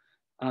of.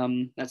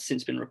 That's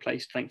since been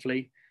replaced,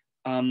 thankfully.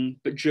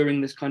 But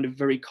during this kind of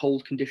very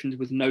cold conditions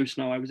with no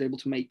snow, I was able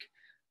to make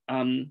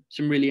some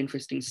really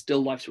interesting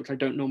still lifes, which I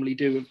don't normally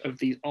do, of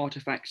these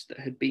artifacts that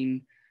had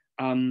been,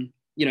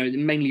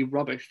 mainly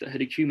rubbish that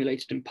had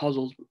accumulated in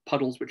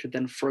puddles, which had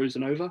then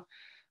frozen over.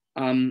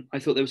 I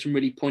thought there were some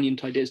really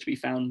poignant ideas to be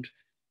found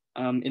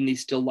in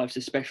these still lifes,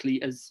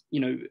 especially as,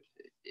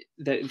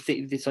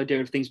 this idea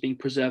of things being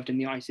preserved in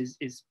the ice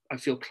is I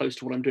feel close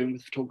to what I'm doing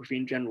with photography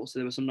in general. So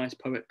there were some nice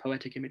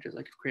poetic images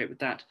I could create with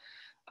that.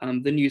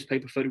 The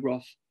newspaper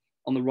photograph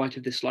on the right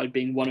of this slide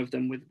being one of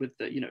them with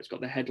the, it's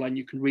got the headline,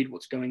 you can read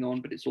what's going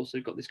on, but it's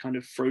also got this kind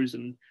of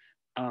frozen,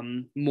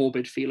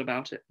 morbid feel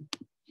about it.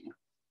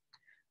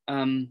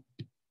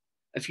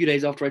 A few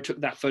days after I took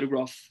that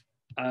photograph,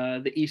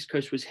 the East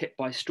Coast was hit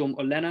by Storm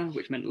Olena,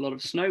 which meant a lot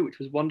of snow, which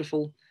was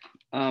wonderful.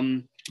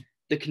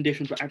 The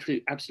conditions were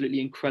actually absolutely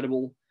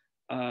incredible.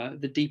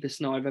 The deepest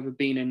snow I've ever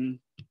been in,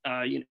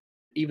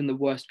 even the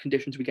worst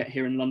conditions we get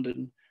here in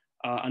London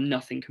are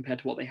nothing compared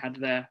to what they had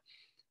there.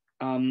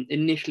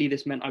 Initially,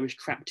 this meant I was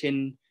trapped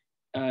in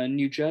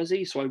New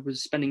Jersey, so I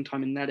was spending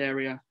time in that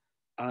area.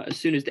 As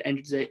soon as the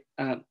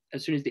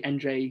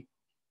NJ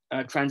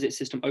transit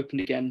system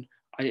opened again,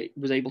 I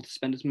was able to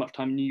spend as much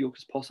time in New York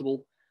as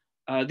possible.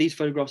 These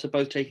photographs are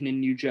both taken in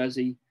New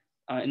Jersey,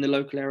 in the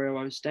local area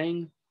where I was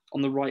staying.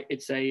 On the right,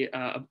 it's a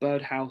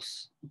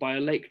birdhouse by a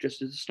lake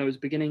just as the snow is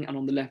beginning, and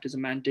on the left is a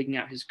man digging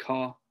out his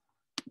car.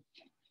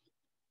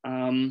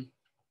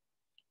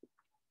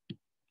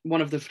 One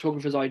of the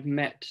photographers I'd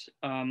met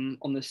on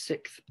the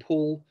 6th,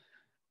 Paul,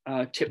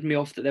 tipped me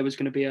off that there was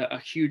going to be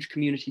a huge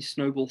community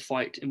snowball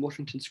fight in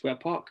Washington Square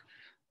Park.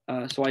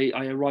 So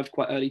I arrived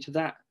quite early to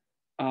that.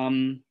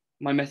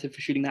 My method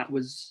for shooting that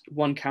was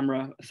one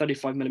camera, a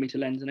 35mm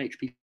lens, and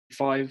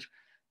HP5.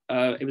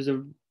 It was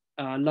a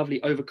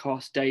lovely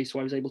overcast day, so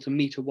I was able to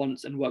meter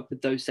once and work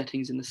with those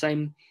settings in the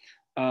same.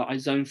 I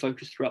zone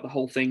focused throughout the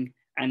whole thing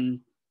and,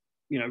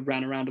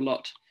 ran around a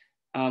lot.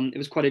 It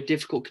was quite a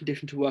difficult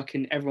condition to work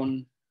in.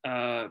 Everyone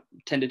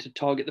tended to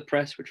target the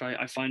press, which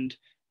I find,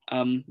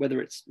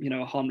 whether it's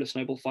a harmless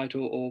snowball fight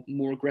or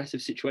more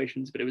aggressive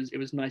situations, but it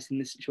was nice in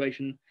this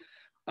situation.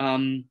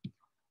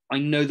 I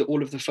know that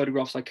all of the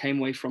photographs I came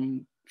away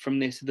from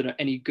this that are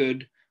any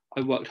good,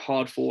 I worked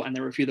hard for, and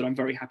there are a few that I'm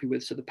very happy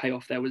with, so the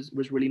payoff there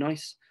was really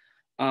nice.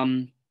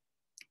 I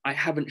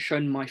haven't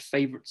shown my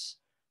favorites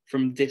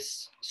from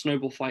this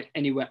snowball fight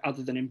anywhere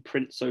other than in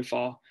print so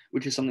far,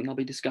 which is something I'll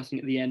be discussing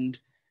at the end.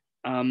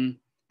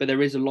 But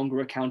there is a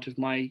longer account of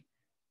my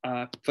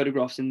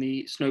photographs in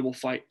the snowball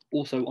fight,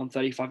 also on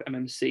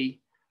 35mmC,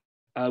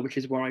 which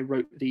is where I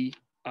wrote the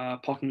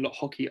parking lot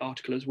hockey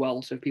article as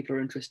well. So if people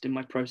are interested in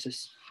my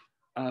process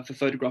for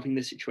photographing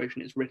this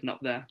situation, it's written up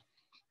there.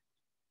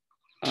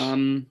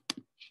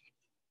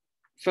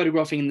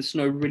 Photographing in the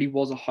snow really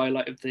was a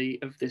highlight of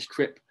this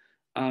trip,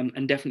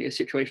 and definitely a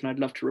situation I'd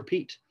love to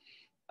repeat.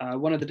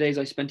 One of the days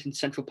I spent in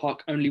Central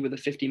Park only with a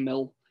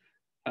 50mm,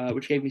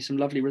 which gave me some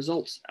lovely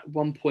results. At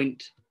one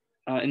point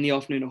in the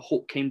afternoon, a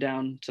hawk came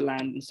down to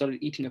land and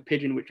started eating a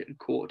pigeon which it had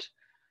caught.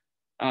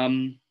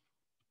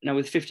 Now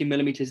with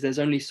 50mm, there's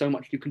only so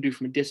much you can do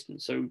from a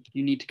distance, so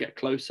you need to get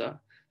closer.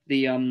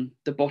 The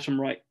bottom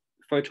right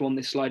photo on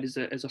this slide is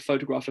a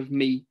photograph of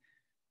me,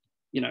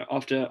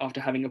 after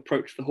having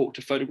approached the hawk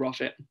to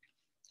photograph it.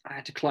 I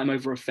had to climb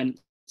over a fence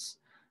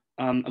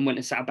and went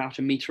and sat about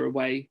a meter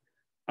away,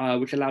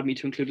 which allowed me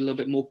to include a little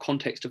bit more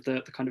context of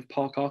the kind of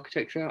park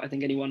architecture. I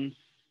think anyone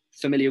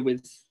familiar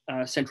with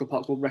Central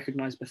Park will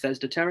recognize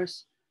Bethesda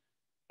Terrace.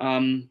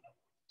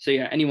 So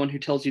yeah, anyone who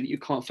tells you that you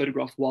can't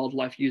photograph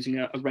wildlife using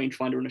a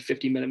rangefinder and a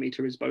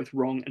 50mm is both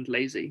wrong and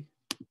lazy.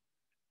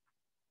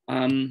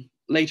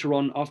 Later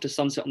on, after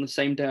sunset on the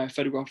same day, I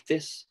photographed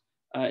this.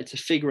 It's a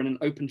figure in an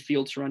open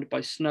field surrounded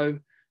by snow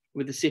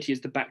with the city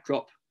as the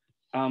backdrop,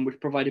 which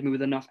provided me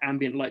with enough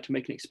ambient light to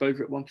make an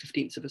exposure at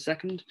 1/15 of a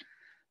second.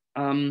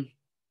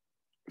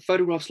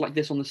 Photographs like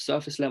this on the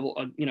surface level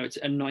are, it's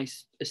a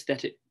nice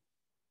aesthetic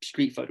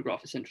street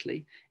photograph,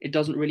 essentially. It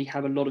doesn't really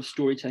have a lot of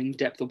storytelling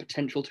depth or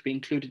potential to be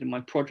included in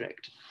my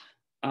project,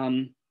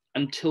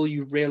 until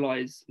you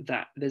realize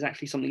that there's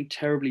actually something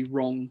terribly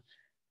wrong,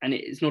 and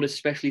it's not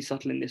especially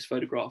subtle in this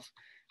photograph.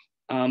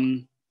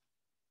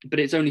 But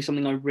it's only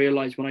something I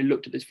realized when I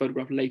looked at this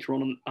photograph later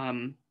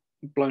on,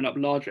 blown up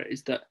larger,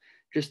 is that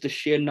just the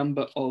sheer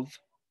number of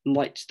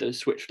lights that are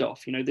switched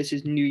off. This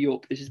is New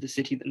York. This is the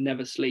city that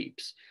never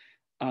sleeps.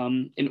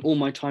 In all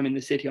my time in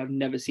the city, I've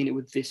never seen it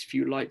with this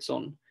few lights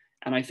on.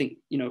 And I think,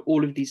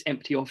 all of these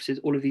empty offices,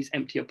 all of these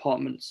empty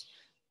apartments,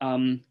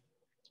 the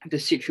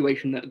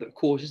situation that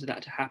causes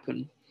that to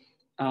happen,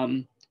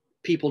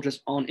 people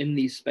just aren't in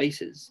these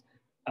spaces.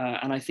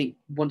 And I think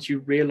once you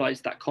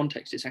realize that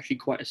context, it's actually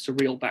quite a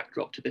surreal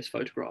backdrop to this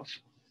photograph.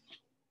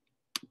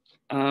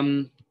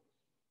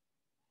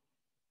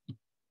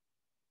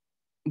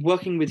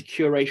 Working with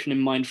curation in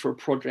mind for a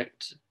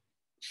project,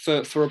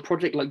 for a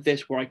project like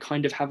this, where I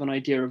kind of have an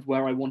idea of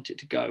where I want it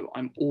to go,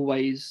 I'm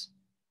always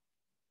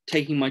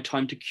taking my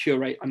time to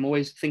curate. I'm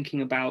always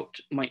thinking about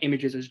my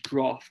images as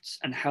drafts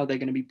and how they're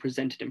going to be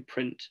presented in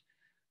print.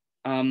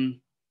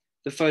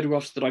 The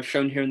photographs that I've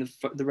shown here and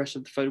the rest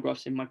of the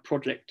photographs in my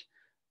project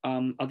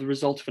are the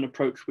result of an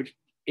approach which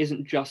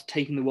isn't just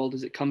taking the world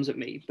as it comes at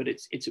me, but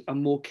it's a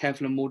more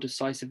careful and more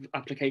decisive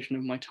application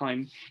of my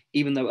time.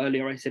 Even though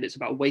earlier I said it's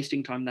about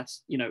wasting time,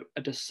 that's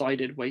a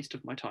decided waste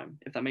of my time,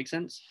 if that makes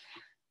sense.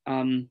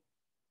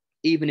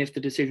 Even if the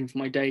decision for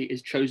my day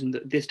is chosen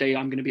that this day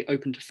I'm going to be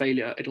open to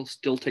failure, it'll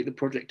still take the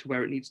project to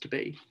where it needs to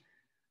be.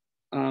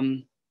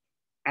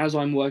 As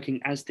I'm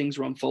working, as things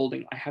are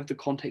unfolding, I have the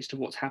context of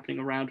what's happening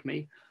around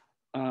me.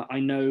 I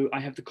know I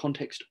have the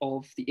context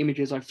of the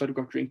images I've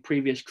photographed during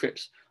previous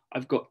trips.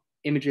 I've got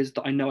images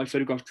that I know I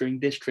photographed during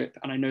this trip,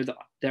 and I know that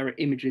there are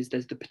images,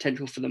 there's the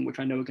potential for them, which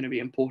I know are going to be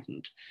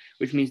important,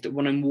 which means that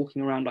when I'm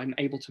walking around, I'm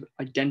able to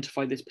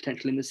identify this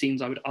potential in the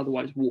scenes I would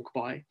otherwise walk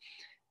by.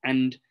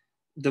 And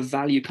the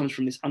value comes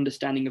from this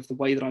understanding of the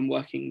way that I'm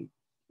working,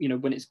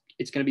 when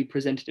it's going to be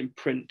presented in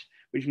print,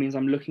 which means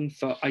I'm looking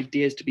for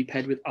ideas to be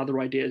paired with other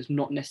ideas,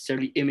 not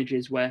necessarily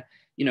images where,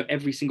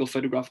 every single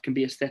photograph can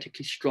be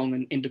aesthetically strong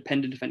and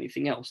independent of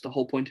anything else. The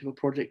whole point of a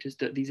project is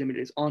that these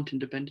images aren't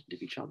independent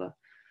of each other.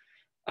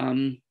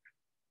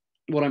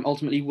 What I'm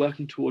ultimately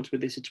working towards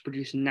with this is to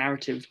produce a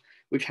narrative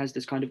which has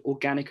this kind of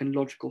organic and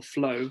logical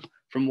flow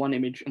from one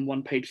image and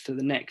one page to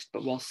the next,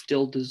 but while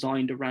still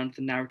designed around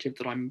the narrative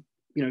that I'm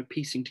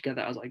piecing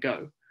together as I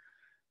go.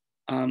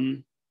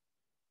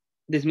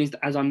 This means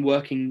that as I'm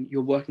working,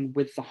 you're working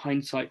with the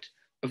hindsight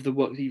of the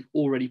work that you've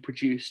already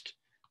produced.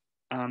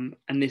 And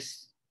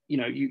this,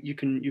 you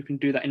can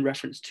do that in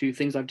reference to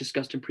things I've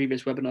discussed in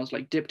previous webinars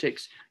like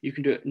diptychs. You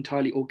can do it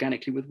entirely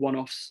organically with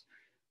one-offs.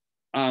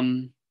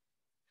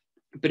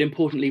 But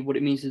importantly, what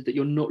it means is that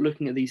you're not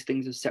looking at these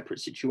things as separate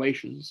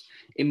situations.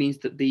 It means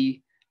that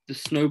the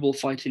snowball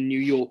fight in New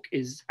York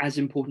is as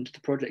important to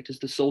the project as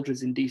the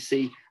soldiers in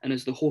DC and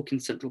as the hawk in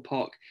Central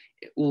Park.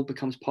 It all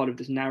becomes part of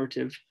this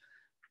narrative.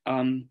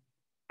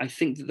 I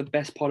think that the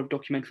best part of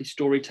documentary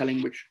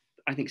storytelling, which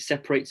I think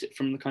separates it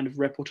from the kind of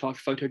reportage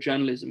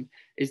photojournalism,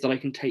 is that I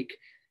can take,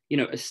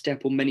 a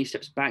step or many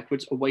steps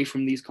backwards away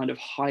from these kind of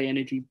high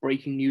energy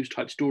breaking news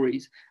type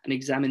stories and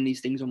examine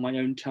these things on my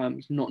own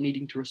terms, not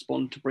needing to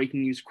respond to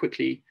breaking news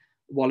quickly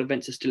while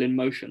events are still in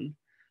motion.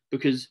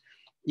 Because,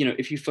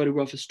 if you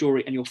photograph a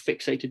story and you're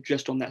fixated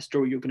just on that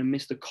story, you're going to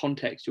miss the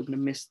context, you're going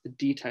to miss the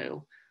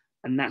detail.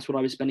 And that's what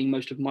I was spending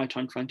most of my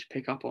time trying to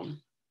pick up on.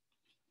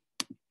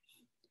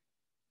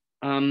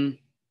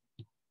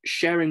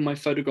 Sharing my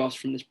photographs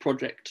from this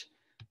project.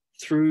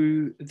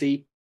 Through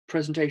the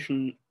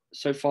presentation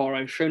so far,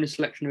 I've shown a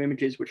selection of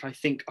images which I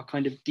think are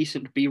kind of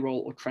decent B-roll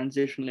or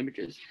transitional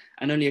images,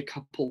 and only a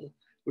couple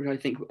which I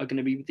think are going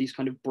to be these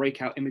kind of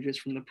breakout images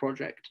from the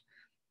project.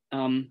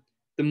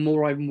 The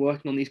more I'm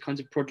working on these kinds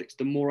of projects,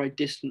 the more I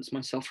distance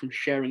myself from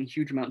sharing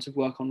huge amounts of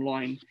work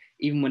online,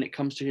 even when it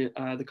comes to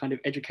the kind of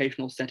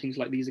educational settings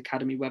like these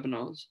Academy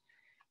webinars.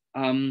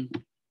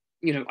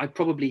 I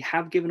probably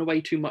have given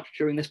away too much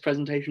during this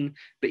presentation,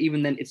 but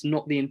even then it's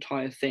not the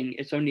entire thing.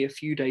 It's only a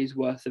few days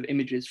worth of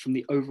images from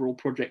the overall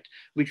project,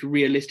 which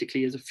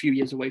realistically is a few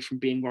years away from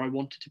being where I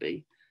want it to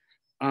be.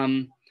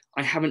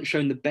 I haven't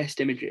shown the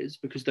best images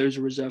because those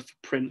are reserved for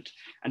print.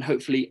 And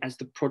hopefully as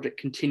the project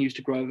continues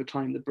to grow over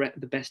time,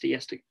 the best are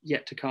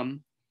yet to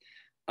come.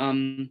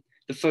 The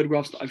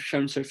photographs that I've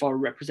shown so far are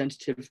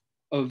representative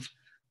of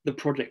the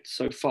project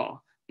so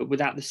far, but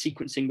without the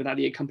sequencing, without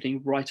the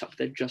accompanying write-up,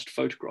 they're just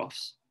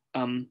photographs.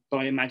 But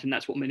I imagine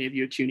that's what many of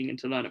you are tuning in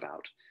to learn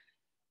about.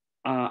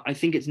 I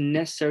think it's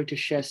necessary to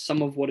share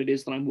some of what it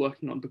is that I'm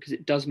working on because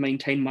it does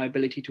maintain my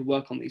ability to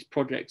work on these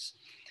projects.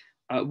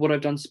 What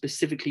I've done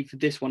specifically for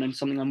this one and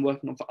something I'm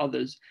working on for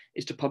others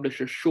is to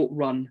publish a short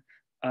run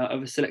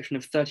of a selection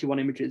of 31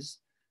 images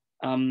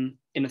in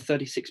a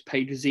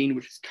 36-page zine,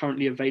 which is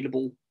currently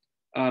available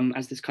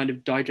as this kind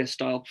of digest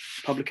style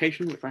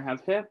publication, which I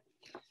have here.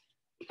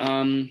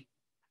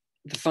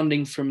 The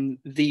funding from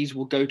these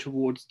will go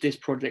towards this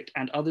project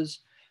and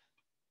others.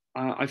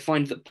 I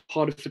find that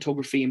part of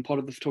photography and part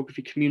of the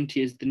photography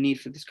community is the need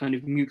for this kind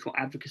of mutual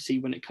advocacy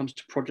when it comes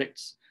to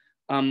projects,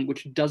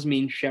 which does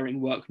mean sharing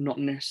work, not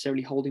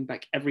necessarily holding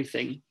back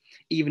everything,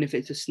 even if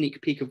it's a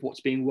sneak peek of what's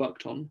being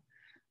worked on.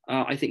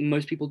 I think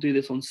most people do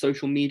this on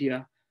social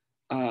media,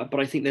 but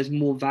I think there's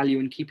more value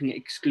in keeping it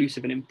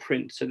exclusive and in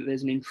print so that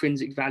there's an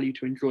intrinsic value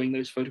to enjoying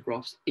those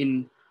photographs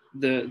in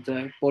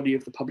the body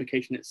of the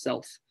publication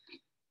itself.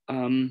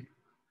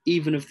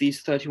 Even of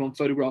these 31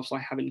 photographs I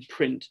have in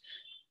print,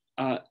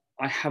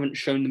 I haven't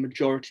shown the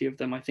majority of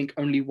them. I think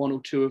only 1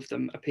 or 2 of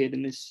them appeared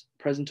in this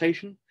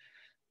presentation.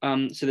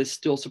 So there's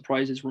still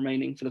surprises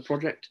remaining for the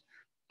project.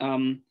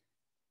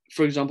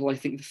 For example, I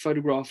think the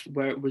photograph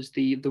where it was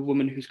the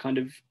woman who's kind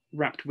of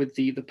wrapped with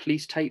the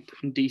police tape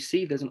in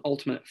DC, there's an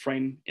alternate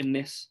frame in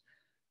this.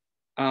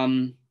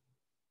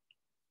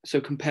 So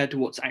compared to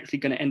what's actually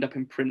going to end up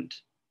in print,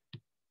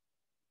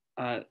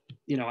 I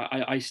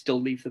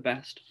still leave the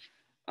best.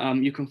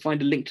 You can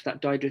find a link to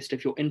that digest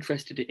if you're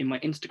interested in my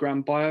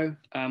Instagram bio.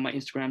 My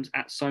Instagram's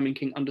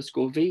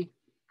 @SimonKing_V.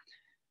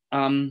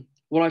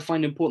 What I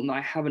find important that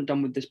I haven't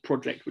done with this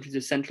project, which is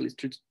essential, is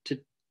to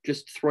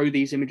just throw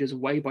these images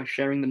away by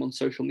sharing them on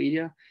social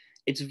media.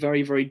 It's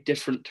very, very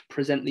different to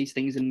present these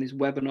things in this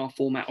webinar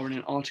format or in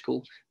an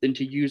article than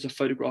to use a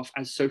photograph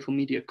as social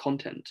media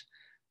content.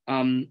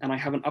 And I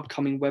have an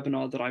upcoming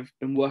webinar that I've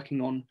been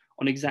working on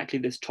exactly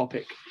this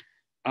topic.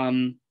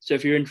 So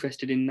if you're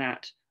interested in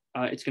that,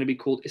 it's going to be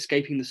called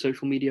Escaping the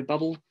Social Media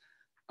Bubble.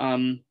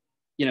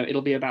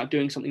 It'll be about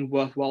doing something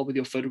worthwhile with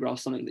your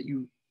photographs, something that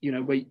you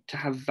wait to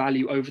have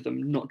value over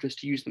them, not just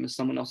to use them as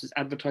someone else's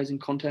advertising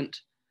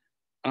content.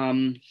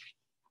 The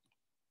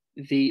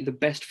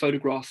best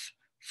photograph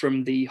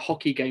from the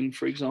hockey game,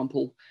 for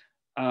example,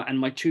 and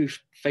my 2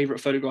 favorite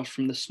photographs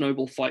from the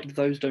snowball fight,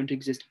 those don't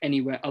exist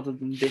anywhere other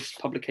than this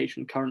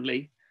publication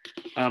currently.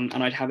 And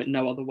I'd have it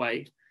no other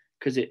way,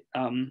 because it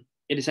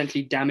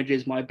essentially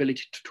damages my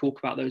ability to talk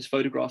about those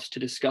photographs, to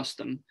discuss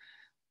them,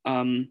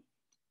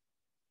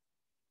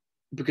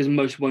 because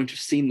most won't have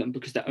seen them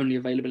because they're only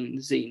available in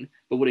the zine.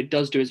 But what it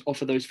does do is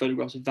offer those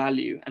photographs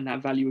value, and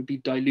that value would be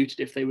diluted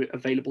if they were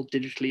available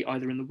digitally,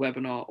 either in the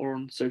webinar or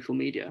on social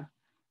media.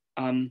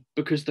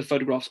 Because the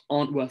photographs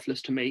aren't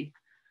worthless to me,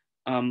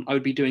 I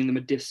would be doing them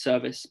a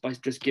disservice by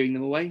just giving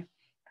them away.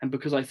 And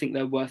because I think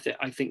they're worth it,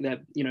 I think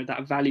that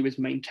that value is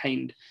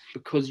maintained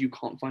because you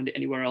can't find it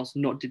anywhere else,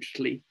 not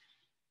digitally.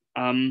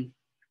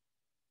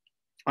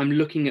 I'm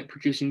looking at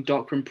producing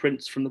darkroom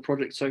prints from the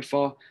project so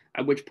far,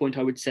 at which point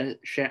I would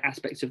share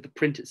aspects of the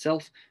print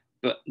itself,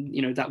 but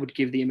that would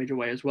give the image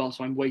away as well.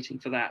 So I'm waiting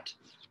for that.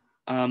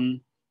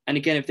 And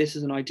again, if this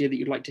is an idea that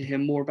you'd like to hear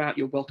more about,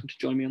 you're welcome to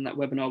join me on that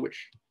webinar,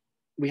 which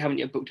we haven't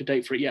yet booked a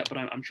date for it yet, but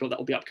I'm sure that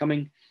will be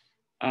upcoming.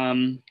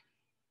 And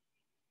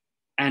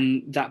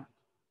that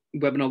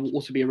webinar will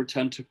also be a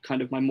return to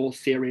kind of my more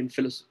theory and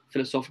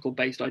philosophical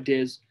based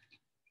ideas.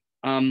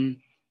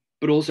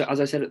 But also, as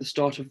I said at the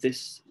start of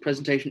this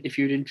presentation, if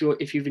you've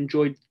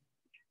enjoyed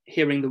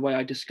hearing the way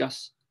I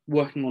discuss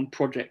working on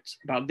projects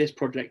about this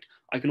project,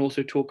 I can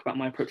also talk about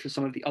my approach to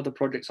some of the other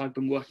projects I've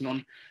been working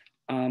on.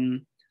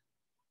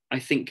 I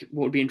think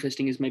what would be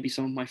interesting is maybe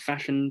some of my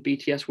fashion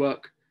BTS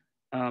work,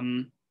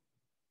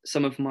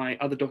 some of my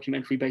other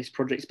documentary-based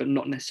projects, but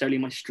not necessarily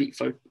my street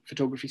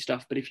photography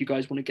stuff. But if you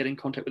guys want to get in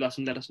contact with us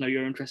and let us know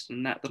you're interested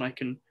in that, then I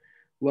can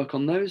work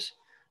on those.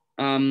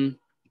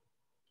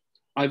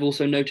 I've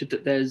also noted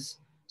that there's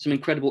some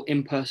incredible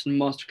in-person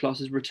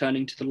masterclasses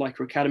returning to the Leica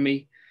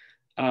Academy.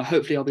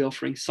 Hopefully I'll be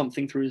offering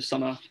something through the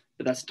summer,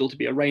 but that's still to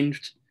be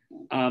arranged.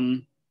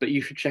 But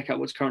you should check out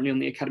what's currently on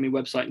the Academy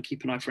website and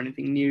keep an eye for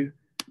anything new.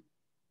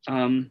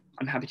 I'm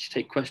happy to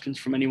take questions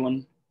from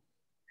anyone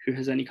who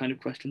has any kind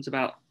of questions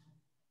about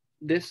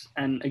this.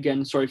 And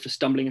again, sorry for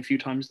stumbling a few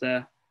times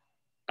there,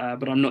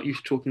 but I'm not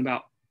used to talking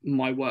about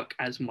my work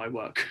as my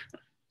work.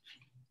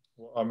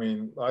 Well, I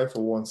mean, I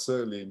for one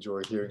certainly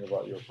enjoy hearing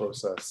about your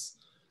process.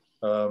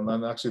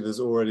 And actually, there's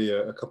already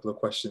a couple of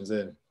questions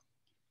in.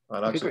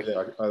 And actually,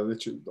 okay, I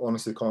literally,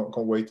 honestly can't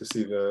wait to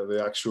see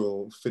the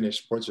actual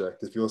finished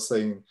project. If you're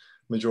saying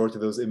majority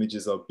of those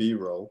images are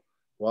B-roll,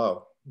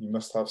 wow, you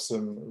must have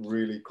some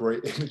really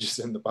great images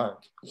in the bank.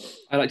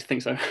 I like to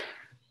think so.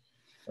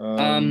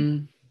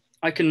 I'm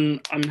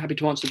happy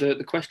to answer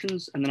the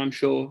questions, and then I'm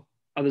sure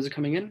others are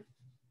coming in.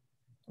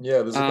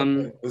 Yeah,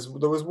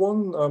 there was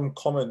one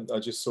comment I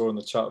just saw in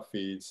the chat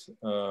feed.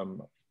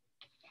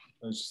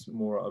 It's just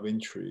more out of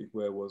intrigue.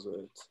 Where was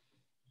it?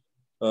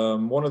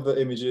 One of the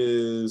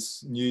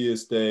images, New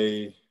Year's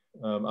Day,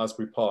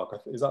 Asbury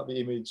Park. Is that the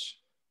image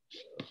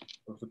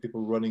of the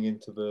people running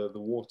into the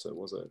water?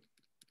 Was it?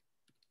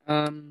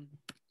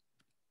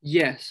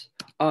 Yes.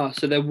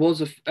 So there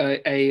was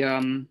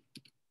a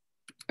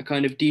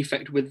kind of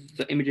defect with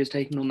the images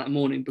taken on that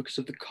morning because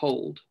of the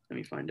cold. Let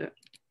me find it.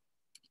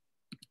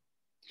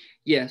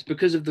 Yes,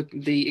 because of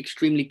the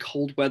extremely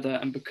cold weather,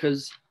 and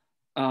because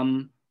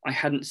I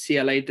hadn't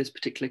CLA'd this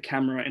particular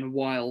camera in a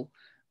while.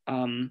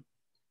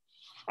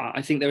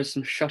 I think there was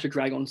some shutter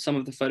drag on some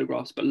of the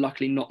photographs, but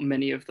luckily not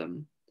many of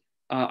them.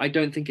 I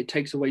don't think it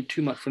takes away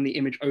too much from the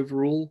image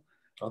overall.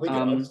 I think it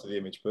adds to the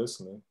image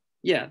personally.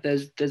 Yeah,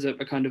 there's a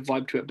kind of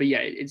vibe to it, but yeah,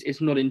 it's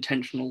not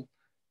intentional,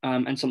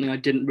 and something I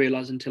didn't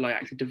realize until I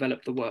actually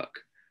developed the work.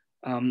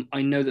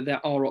 I know that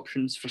there are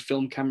options for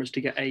film cameras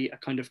to get a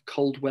kind of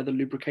cold weather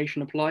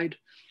lubrication applied,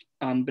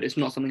 but it's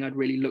not something I'd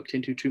really looked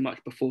into too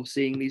much before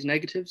seeing these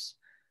negatives.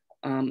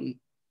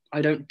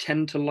 I don't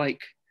tend to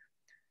like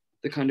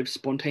the kind of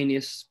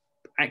spontaneous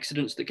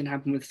accidents that can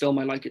happen with film.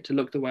 I like it to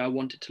look the way I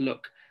want it to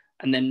look.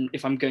 And then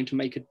if I'm going to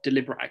make a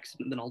deliberate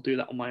accident, then I'll do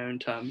that on my own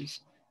terms.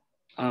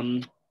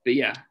 But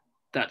yeah,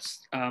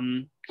 that's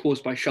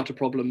caused by shutter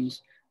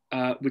problems,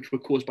 which were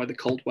caused by the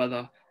cold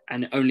weather,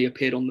 and it only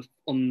appeared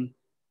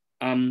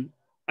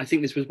I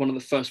think this was one of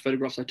the first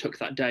photographs I took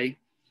that day.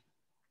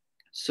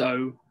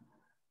 So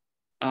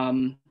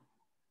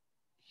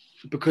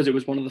because it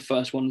was one of the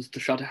first ones, the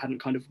shutter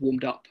hadn't kind of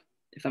warmed up,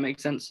 if that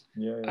makes sense.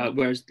 Yeah.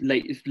 Whereas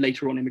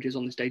later on images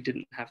on this day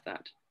didn't have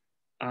that.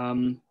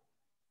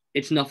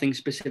 It's nothing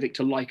specific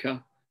to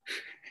Leica,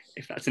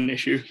 if that's an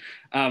issue.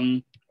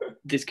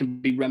 This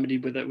can be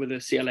remedied with a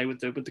CLA with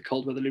the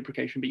cold weather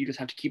lubrication, but you just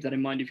have to keep that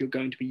in mind if you're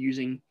going to be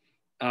using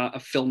a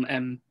film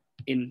M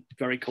in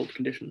very cold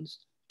conditions.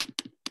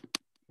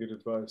 Good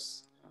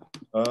advice.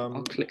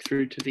 I'll click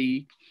through to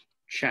the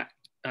chat,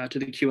 to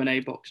the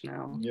Q&A box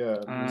now. Yeah,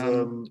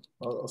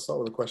 I'll start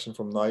with a question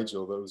from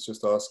Nigel that was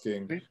just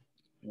asking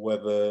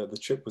whether the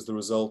trip was the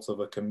result of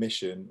a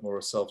commission or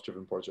a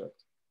self-driven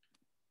project.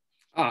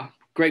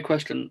 Great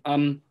question.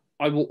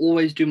 I will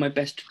always do my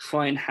best to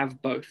try and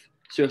have both.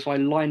 So if I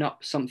line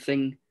up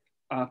something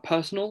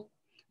personal,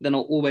 then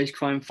I'll always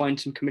try and find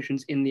some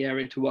commissions in the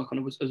area to work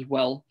on as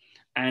well.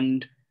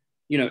 And,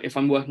 if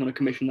I'm working on a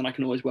commission, then I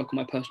can always work on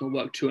my personal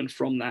work to and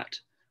from that.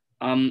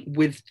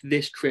 With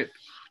this trip,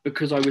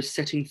 because I was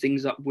setting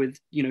things up with,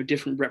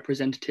 different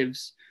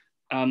representatives,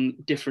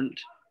 different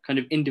kind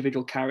of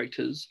individual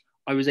characters,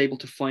 I was able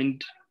to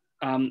find,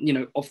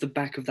 off the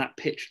back of that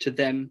pitch to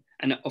them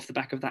and off the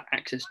back of that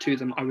access to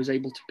them, I was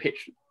able to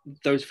pitch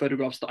those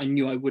photographs that I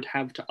knew I would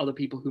have to other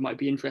people who might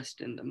be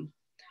interested in them.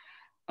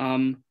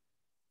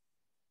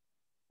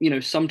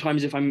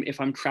 Sometimes if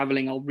I'm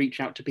traveling, I'll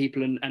reach out to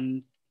people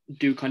and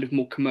do kind of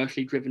more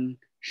commercially driven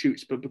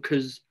shoots, but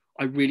because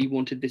I really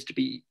wanted this to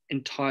be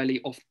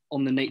entirely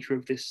on the nature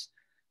of this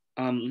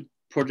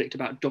project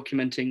about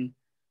documenting,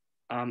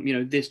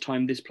 this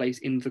time, this place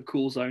in the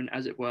cool zone,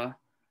 as it were.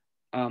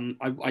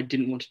 I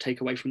didn't want to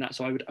take away from that,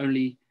 so I would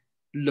only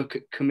look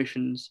at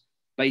commissions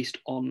based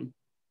on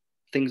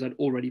things I'd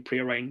already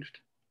prearranged.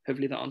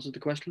 Hopefully that answers the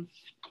question.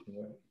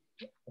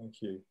 Yeah,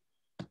 thank you.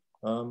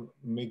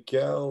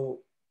 Miguel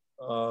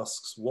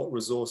asks, what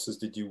resources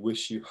did you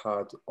wish you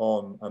had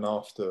on and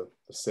after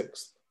the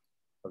 6th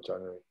of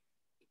January?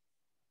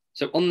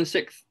 So on the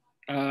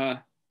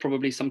 6th,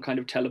 probably some kind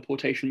of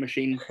teleportation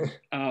machine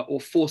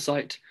or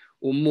foresight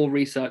or more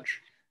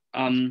research.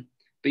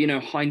 But, you know,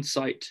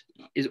 hindsight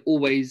is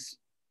always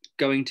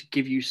going to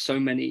give you so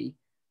many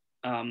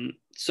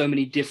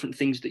different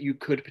things that you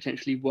could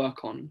potentially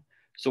work on.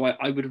 So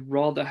I would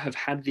rather have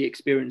had the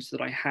experience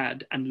that I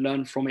had and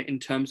learn from it in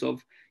terms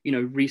of, you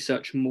know,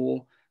 research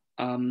more,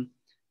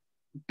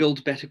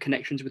 build better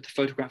connections with the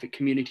photographic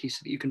community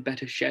so that you can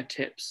better share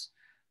tips,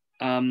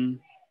 you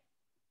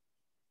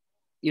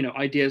know,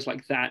 ideas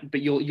like that.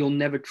 But you'll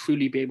never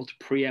truly be able to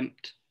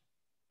preempt,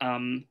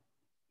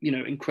 you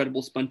know,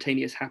 incredible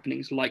spontaneous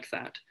happenings like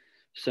that.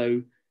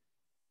 So,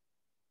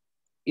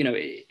 you know,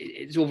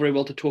 it's all very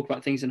well to talk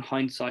about things in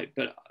hindsight,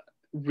 but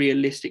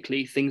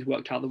realistically, things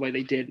worked out the way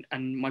they did,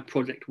 and my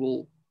project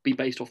will be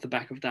based off the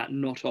back of that,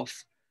 not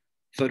off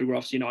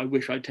photographs, you know, I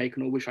wish I'd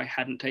taken or wish I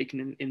hadn't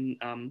taken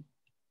in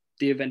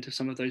the event of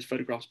some of those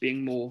photographs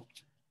being more,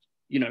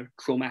 you know,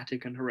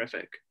 traumatic and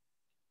horrific,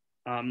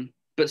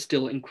 but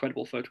still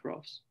incredible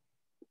photographs.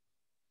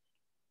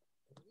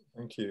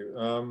 Thank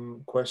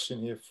you. Question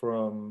here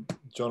from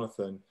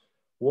Jonathan.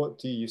 What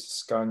do you use to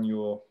scan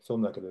your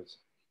film negatives?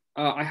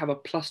 I have a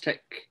Plustech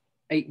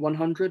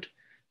 8100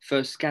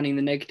 for scanning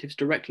the negatives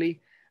directly,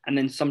 and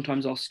then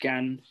sometimes I'll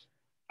scan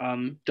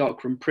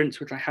darkroom prints,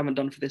 which I haven't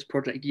done for this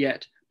project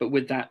yet, but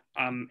with that,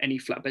 any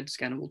flatbed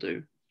scanner will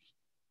do.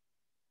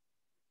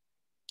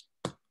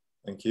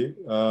 Thank you.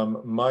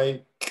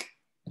 Mike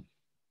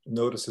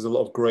notices a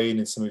lot of grain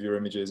in some of your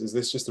images. Is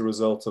this just a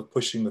result of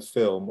pushing the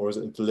film, or is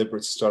it a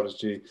deliberate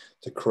strategy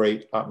to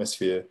create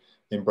atmosphere,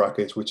 in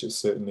brackets, which it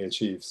certainly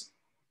achieves?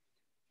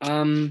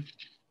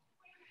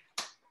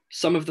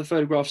 Some of the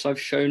photographs I've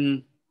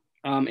shown,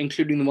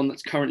 including the one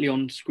that's currently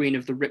on screen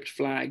of the ripped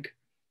flag,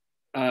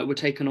 were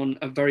taken on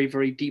a very,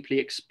 very deeply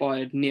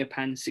expired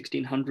Nearpan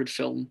 1600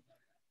 film,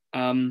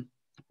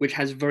 which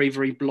has very,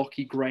 very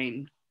blocky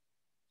grain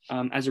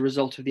as a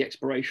result of the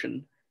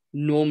expiration.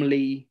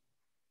 Normally,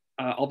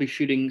 I'll be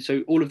shooting,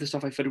 so all of the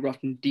stuff I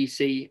photographed in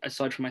DC,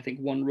 aside from I think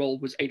one roll,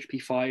 was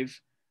HP5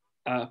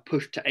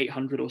 pushed to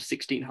 800 or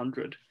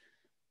 1600.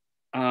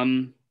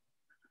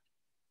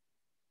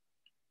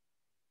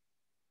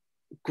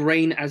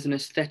 Grain as an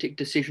aesthetic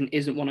decision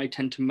isn't one I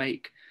tend to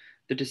make.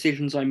 The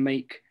decisions I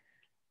make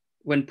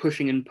when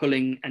pushing and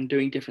pulling and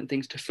doing different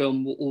things to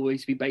film will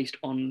always be based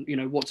on, you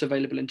know, what's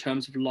available in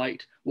terms of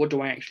light, what do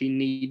I actually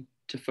need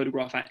to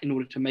photograph at in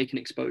order to make an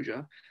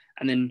exposure,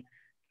 and then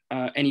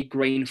any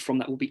grain from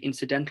that will be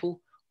incidental.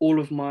 All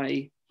of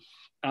my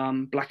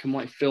black and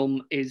white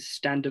film is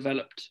stand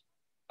developed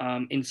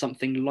in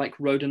something like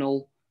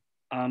Rodinal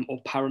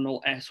or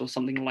Paranol S or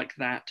something like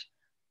that,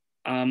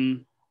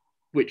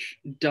 which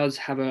does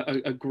have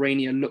a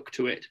grainier look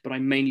to it, but I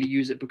mainly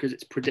use it because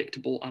it's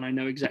predictable and I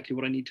know exactly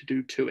what I need to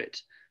do to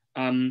it.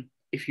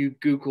 If you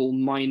Google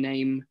my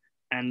name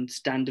and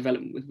stand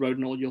development with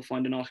Rodinal, you'll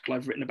find an article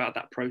I've written about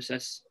that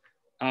process.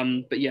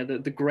 But yeah,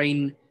 the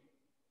grain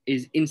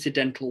is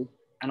incidental,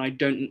 and I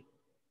don't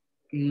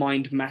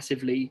mind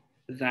massively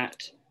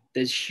that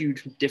there's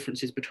huge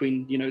differences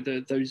between, you know,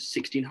 those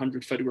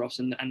 1600 photographs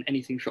and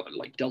anything shot at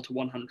like Delta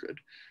 100.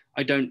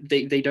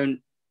 They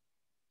don't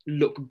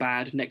look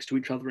bad next to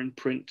each other in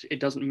print. It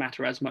doesn't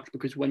matter as much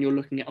because when you're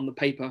looking at on the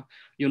paper,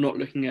 you're not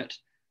looking at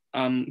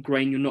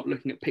grain, you're not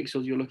looking at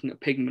pixels, you're looking at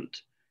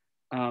pigment.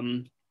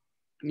 You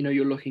know,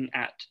 you're looking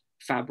at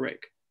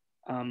fabric,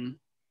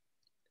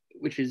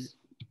 which is,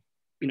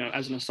 you know,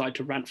 as an aside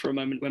to rant for a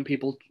moment, when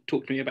people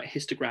talk to me about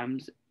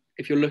histograms,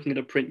 if you're looking at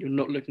a print, you're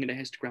not looking at a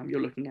histogram,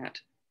 you're looking at,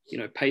 you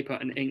know, paper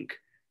and ink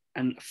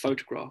and a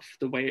photograph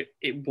the way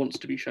it wants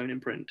to be shown in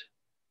print.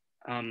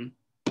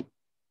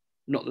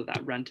 Not that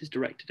that rant is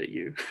directed at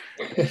you.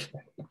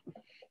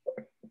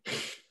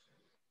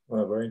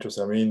 Well, very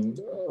interesting. I mean,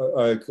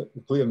 I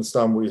completely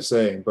understand what you're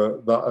saying,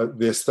 but that,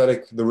 the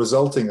aesthetic, the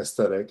resulting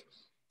aesthetic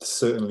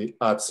certainly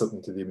adds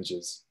something to the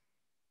images.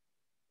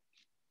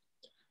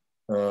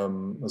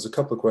 There's a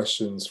couple of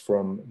questions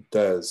from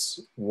Des.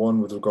 One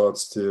with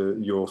regards to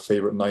your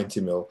favorite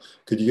 90mm.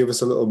 Could you give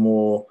us a little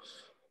more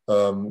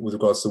with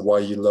regards to why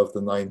you love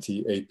the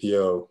 90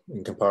 APO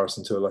in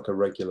comparison to like a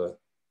regular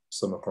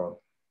Summicron?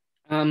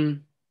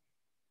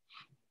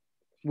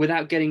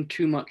 Without getting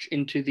too much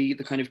into the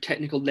kind of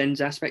technical lens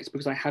aspects,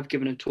 because I have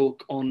given a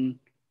talk on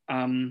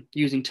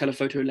using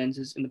telephoto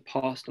lenses in the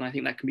past, and I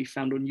think that can be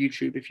found on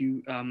YouTube if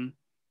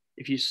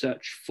you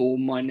search for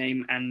my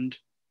name and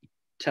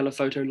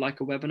telephoto Leica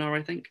webinar,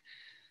 I think.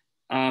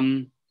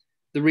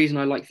 The reason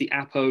I like the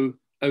Apo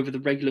over the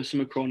regular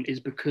Summicron is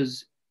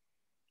because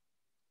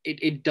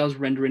it does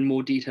render in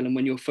more detail, and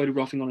when you're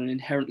photographing on an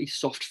inherently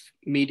soft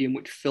medium,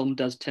 which film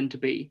does tend to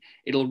be,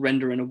 it'll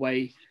render in a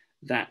way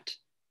that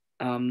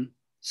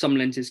some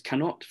lenses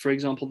cannot. For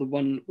example, the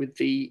one with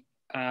the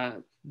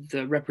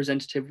the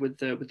representative with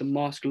the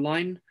mask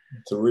line.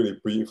 It's a really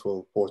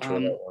beautiful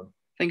portrait, that one.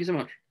 Thank you so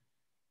much.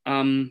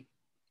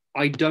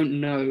 I don't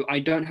know. I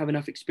don't have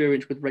enough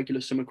experience with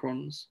regular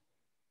Summicrons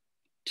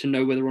to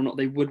know whether or not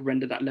they would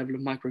render that level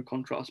of micro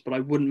contrast, but I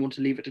wouldn't want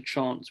to leave it to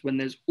chance when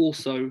there's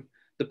also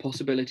the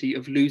possibility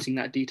of losing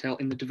that detail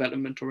in the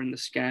development or in the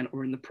scan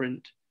or in the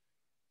print.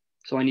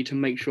 So I need to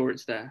make sure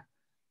it's there.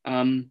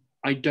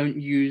 I don't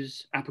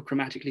use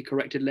apochromatically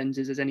corrected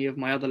lenses as any of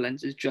my other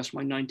lenses, just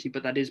my 90,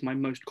 but that is my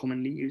most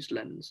commonly used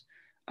lens.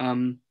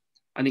 I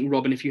think,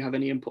 Robin, if you have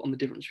any input on the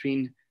difference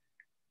between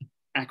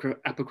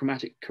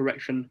apochromatic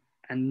correction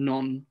and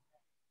non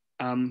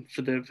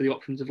for the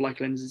options of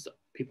Leica lenses,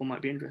 people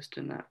might be interested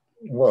in that.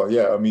 Well,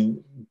 yeah, I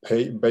mean,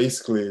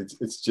 basically,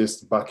 it's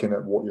just backing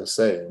up what you're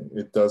saying.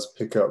 It does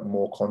pick up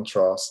more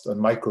contrast and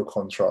micro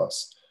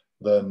contrast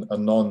than a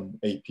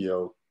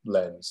non-APO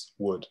lens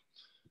would.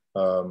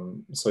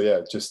 So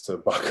yeah, just to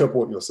back up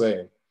what you're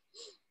saying.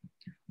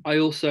 I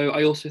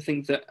also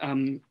think that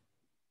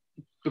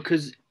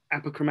because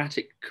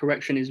apochromatic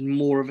correction is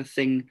more of a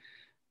thing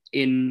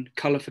in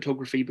color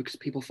photography, because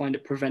people find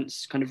it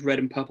prevents kind of red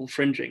and purple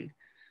fringing,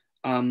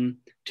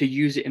 to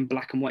use it in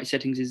black and white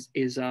settings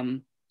is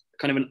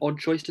kind of an odd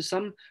choice to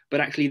some,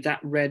 but actually that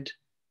red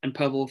and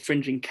purple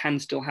fringing can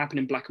still happen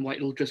in black and white.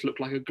 It'll just look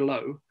like a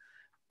glow.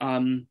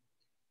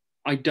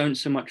 I don't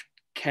so much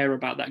care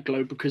about that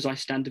glow because I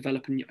stand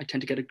develop and I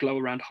tend to get a glow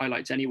around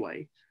highlights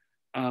anyway.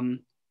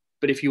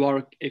 But if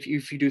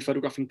you do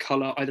photograph in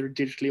color, either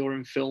digitally or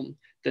in film,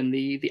 then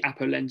the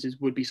apo lenses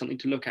would be something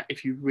to look at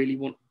if you really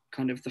want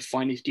kind of the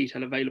finest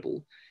detail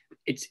available.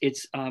 It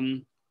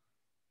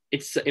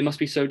must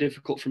be so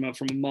difficult from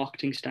a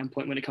marketing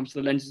standpoint when it comes to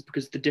the lenses,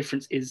 because the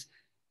difference is,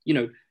 you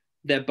know,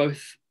 they're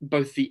both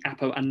the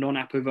apo and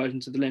non-apo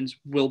versions of the lens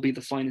will be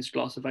the finest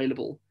glass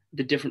available.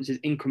 The difference is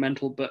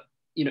incremental, but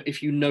you know,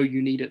 if you know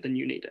you need it, then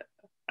you need it,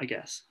 I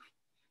guess.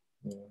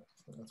 Yeah,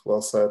 that's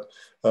well said.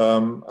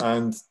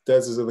 And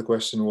Des's other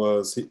question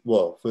was,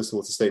 well, first of all,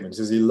 it's a statement. He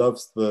says he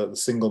loves the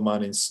single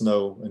man in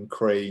snow and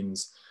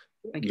cranes,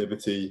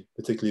 Liberty,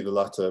 particularly the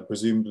latter,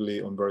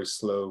 presumably on very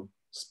slow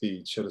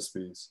speed, shutter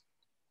speeds.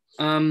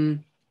 The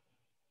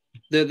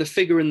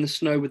figure in the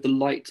snow with the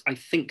light, I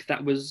think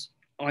that was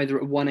either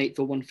at 1/8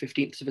 or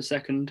 1/15 of a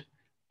second,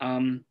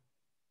 and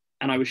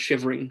I was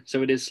shivering,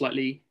 so it is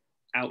slightly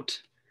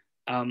out,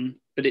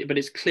 but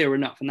it's clear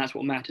enough, and that's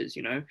what matters,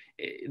 you know.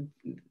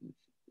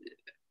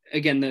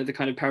 Again, the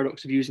kind of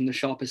paradox of using the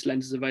sharpest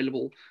lenses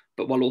available,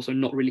 but while also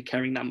not really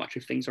caring that much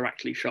if things are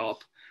actually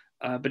sharp.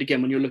 But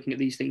again, when you're looking at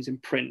these things in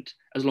print,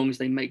 as long as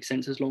they make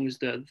sense, as long as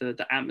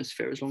the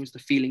atmosphere, as long as the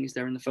feeling is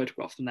there in the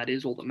photograph, then that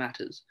is all that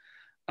matters.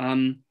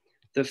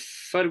 The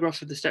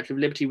photograph of the Statue of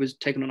Liberty was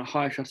taken on a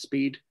higher shutter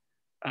speed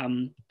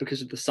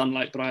because of the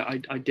sunlight, but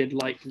I did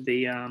like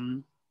the,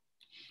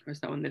 where's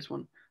that one, this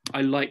one?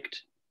 I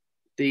liked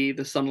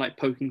the sunlight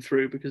poking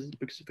through because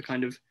of the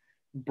kind of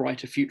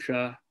brighter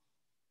future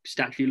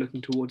statue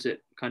looking towards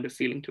it kind of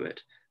feeling to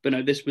it. But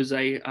no, this was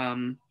a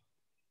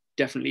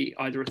definitely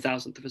either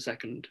 1,000th of a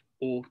second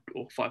or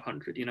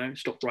 500, you know,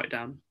 stopped right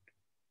down.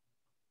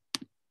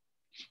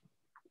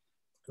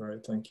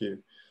 Great, thank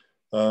you.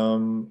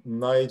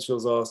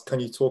 Nigel's asked, can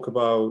you talk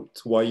about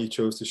why you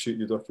chose to shoot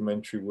your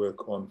documentary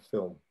work on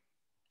film?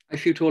 I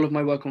shoot all of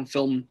my work on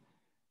film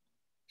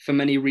for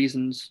many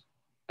reasons.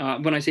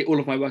 When I say all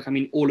of my work, I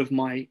mean all of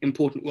my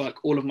important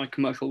work, all of my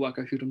commercial work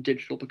I shoot on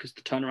digital because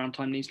the turnaround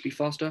time needs to be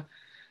faster.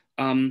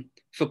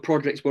 For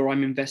projects where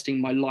I'm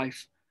investing my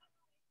life,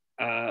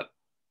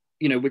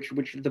 you know,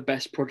 which the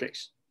best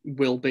projects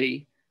will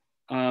be,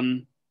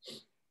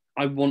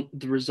 I want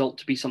the result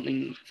to be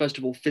something, first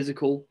of all,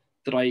 physical,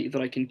 that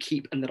I can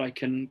keep and that I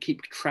can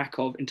keep track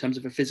of in terms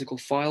of a physical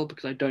file,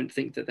 because I don't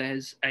think that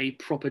there's a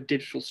proper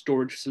digital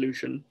storage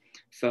solution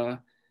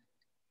for,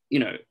 you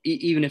know,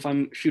 even if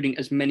I'm shooting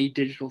as many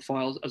digital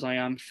files as I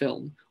am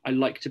film, I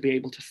like to be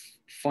able to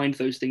find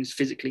those things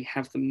physically,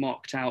 have them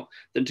marked out,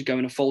 than to go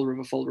in a folder of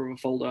a folder of a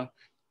folder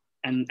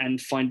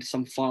and find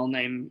some file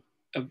name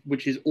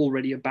which is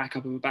already a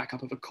backup of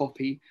a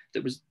copy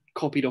that was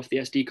copied off the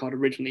SD card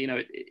originally. You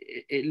know,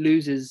 it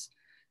loses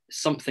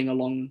something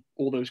along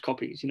all those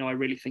copies. You know, I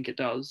really think it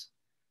does.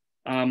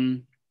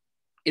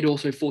 It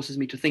also forces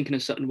me to think in a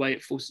certain way.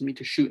 It forces me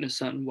to shoot in a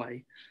certain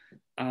way.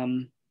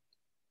 And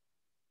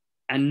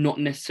not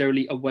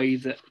necessarily a way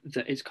that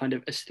is kind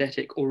of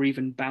aesthetic or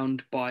even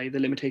bound by the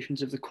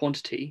limitations of the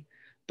quantity,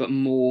 but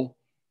more,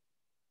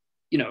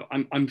 you know,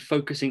 I'm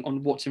focusing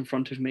on what's in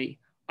front of me.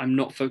 I'm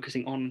not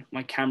focusing on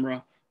my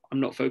camera. I'm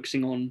not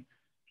focusing on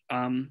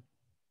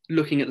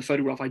looking at the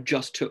photograph I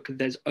just took.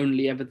 There's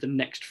only ever the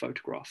next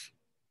photograph.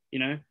 You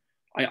know,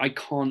 I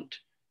can't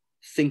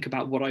think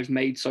about what I've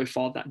made so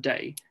far that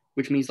day,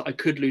 which means that I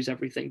could lose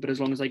everything. But as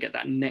long as I get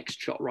that next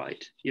shot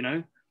right, you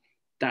know,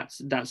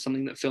 that's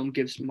something that film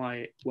gives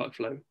my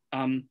workflow.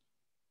 And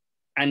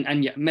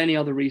yeah, many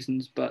other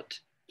reasons. But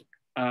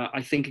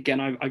I think,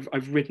 again,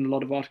 I've written a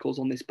lot of articles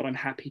on this, but I'm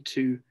happy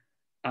to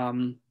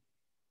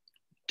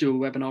do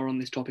a webinar on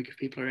this topic if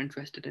people are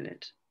interested in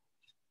it.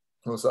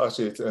 Well, so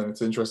actually,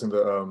 it's interesting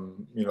that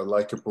you know,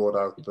 Leica brought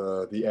out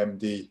the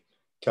MD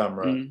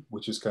camera, Mm.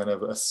 which is kind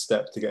of a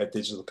step to get a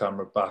digital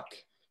camera back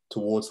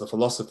towards the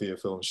philosophy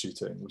of film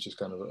shooting, which is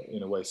kind of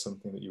in a way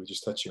something that you were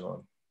just touching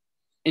on.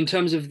 In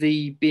terms of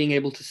the being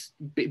able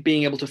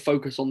to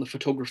focus on the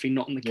photography,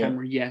 not on the Yeah,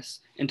 camera, yes.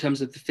 In terms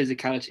of the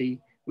physicality,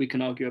 we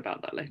can argue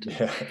about that later.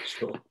 yeah,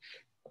 sure.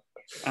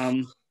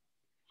 um,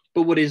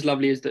 but what is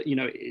lovely is that, you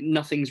know,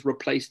 nothing's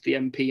replaced the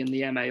MP and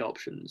the MA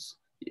options.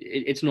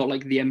 It's not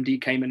like the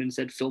MD came in and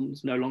said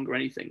film's no longer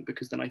anything,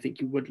 because then I think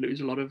you would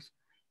lose a lot of,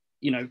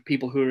 you know,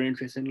 people who are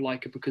interested in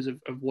Leica because of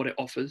what it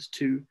offers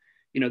to,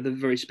 you know, the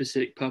very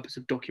specific purpose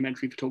of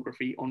documentary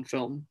photography on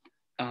film,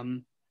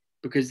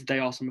 because they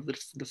are some of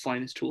the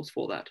finest tools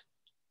for that.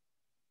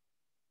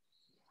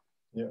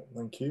 Yeah,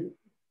 thank you.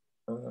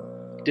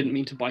 Didn't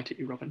mean to bite at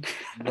you, Robin.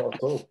 Not at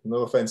all.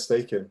 No offense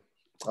taken.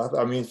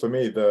 I mean, for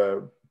me,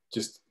 they're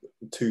just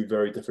two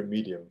very different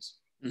mediums.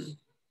 Mm.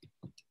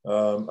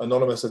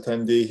 Anonymous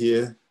attendee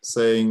here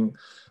saying,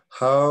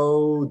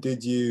 how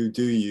did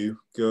you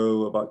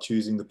go about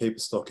choosing the paper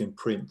stock in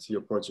print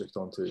your project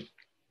onto?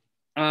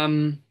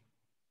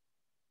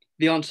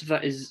 The answer to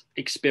that is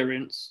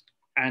experience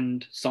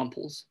and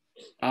samples.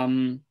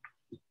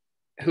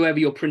 Whoever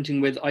you're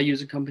printing with, I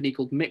use a company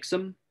called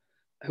Mixum,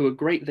 who are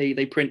great.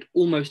 They print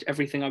almost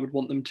everything I would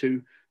want them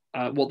to.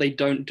 What they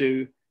don't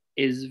do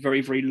is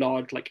very, very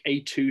large, like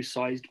A2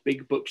 sized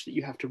big books that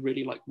you have to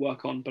really like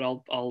work on, but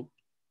I'll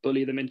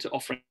bully them into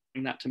offering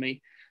that to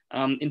me.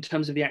 In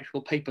terms of the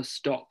actual paper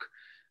stock,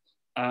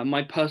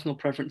 my personal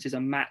preference is a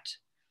matte,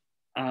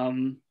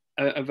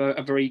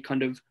 a very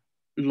kind of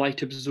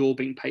light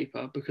absorbing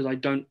paper, because I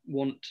don't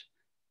want,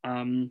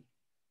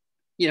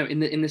 you know,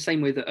 in the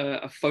same way that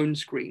a phone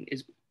screen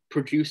is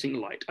producing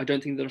light, I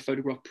don't think that a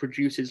photograph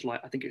produces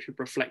light. I think it should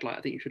reflect light.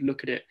 I think you should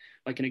look at it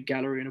like in a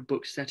gallery in a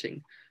book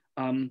setting,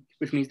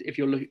 which means that if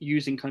you're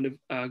using kind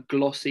of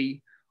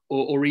glossy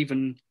or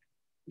even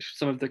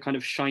some of the kind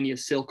of shinier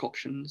silk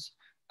options,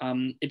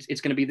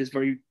 it's going to be this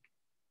very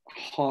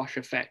harsh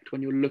effect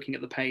when you're looking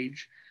at the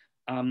page,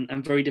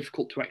 and very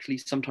difficult to actually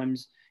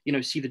sometimes, you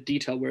know, see the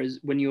detail. Whereas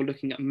when you're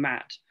looking at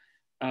matte,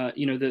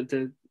 you know,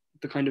 the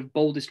kind of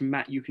boldest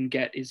matte you can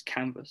get is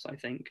canvas, I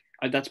think.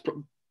 That's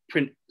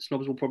print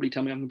snobs will probably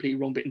tell me I'm completely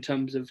wrong, but in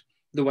terms of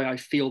the way I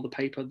feel the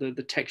paper, the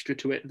texture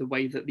to it, the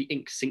way that the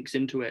ink sinks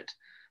into it,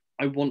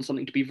 I want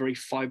something to be very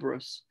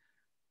fibrous.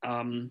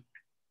 And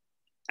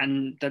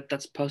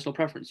that's personal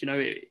preference. You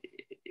know,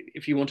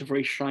 if you want a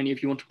very shiny,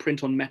 if you want to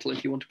print on metal,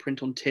 if you want to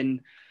print on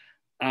tin,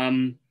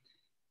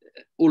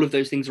 all of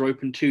those things are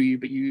open to you,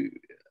 but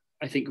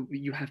I think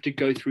you have to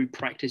go through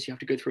practice, you have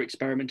to go through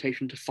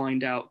experimentation to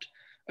find out,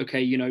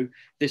 okay, you know,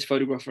 this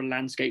photograph of a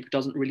landscape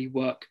doesn't really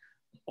work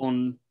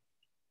on,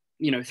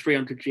 you know,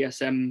 300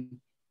 GSM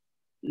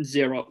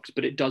Xerox,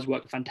 but it does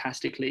work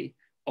fantastically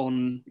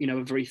on, you know,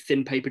 a very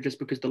thin paper, just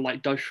because the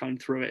light does shine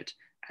through it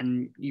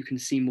and you can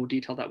see more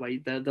detail that way.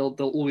 There'll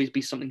always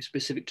be something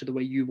specific to the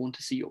way you want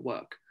to see your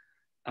work,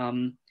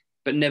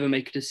 but never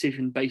make a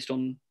decision based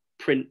on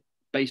print,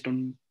 based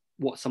on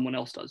what someone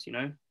else does. You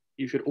know,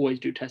 you should always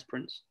do test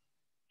prints.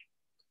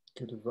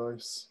 Good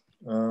advice.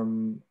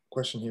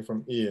 Question here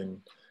from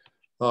Ian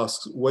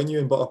asks, when you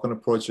embark on a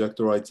project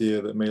or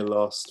idea that may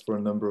last for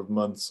a number of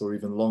months or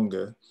even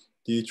longer,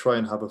 do you try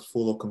and have a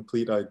full or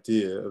complete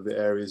idea of the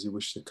areas you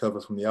wish to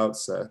cover from the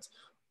outset,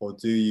 or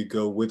do you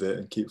go with it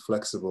and keep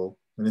flexible?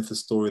 And if the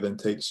story then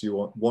takes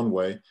you one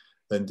way,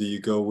 then do you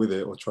go with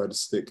it or try to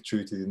stick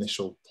true to the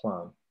initial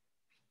plan?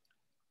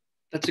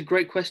 That's a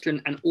great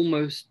question, and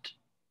almost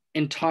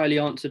entirely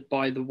answered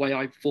by the way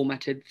I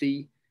formatted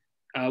the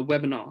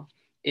webinar,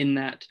 in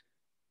that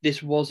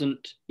this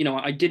wasn't, you know,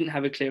 I didn't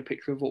have a clear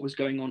picture of what was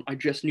going on. I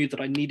just knew that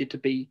I needed to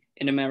be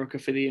in America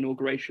for the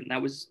inauguration.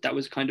 That was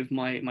kind of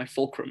my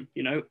fulcrum,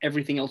 you know.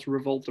 Everything else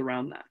revolved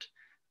around that.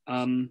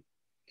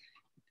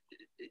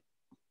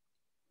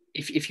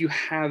 If you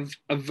have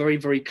a very,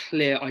 very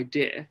clear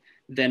idea,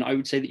 then I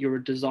would say that you're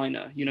a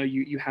designer. You know,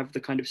 you have the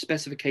kind of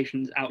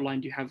specifications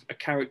outlined, you have a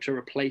character,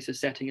 a place, a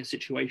setting, a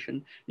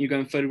situation, you go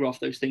and photograph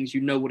those things,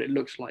 you know what it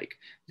looks like.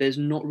 There's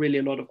not really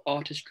a lot of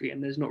artistry,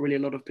 and there's not really a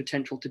lot of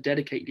potential to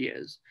dedicate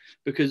years,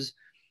 because,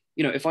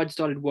 you know, if I'd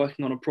started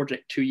working on a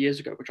project 2 years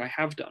ago, which I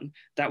have done,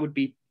 that would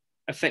be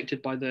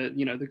affected by the,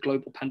 you know, the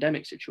global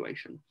pandemic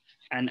situation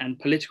and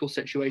political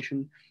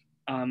situation,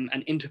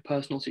 and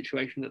interpersonal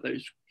situation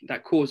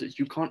that causes.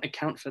 You can't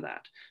account for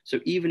that. So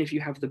even if you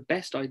have the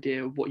best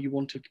idea of what you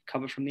want to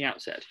cover from the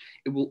outset,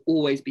 it will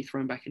always be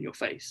thrown back in your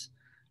face.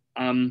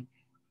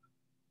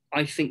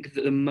 I think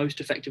that the most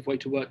effective way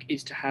to work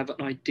is to have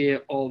an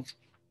idea of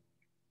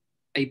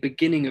a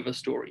beginning of a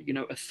story, you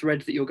know, a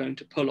thread that you're going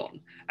to pull on.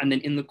 And then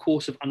in the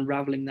course of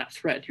unraveling that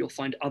thread, you'll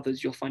find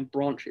others, you'll find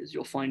branches,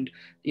 you'll find,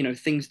 you know,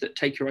 things that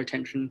take your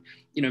attention.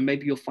 You know,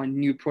 maybe you'll find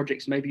new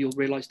projects, maybe you'll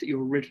realize that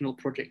your original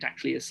project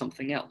actually is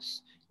something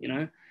else, you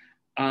know.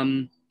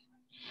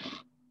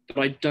 But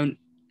I don't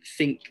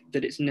think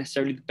that it's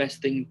necessarily the best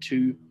thing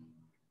to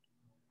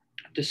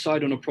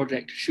decide on a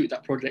project, shoot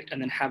that project,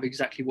 and then have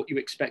exactly what you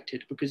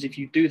expected. Because if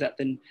you do that,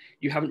 then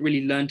you haven't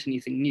really learned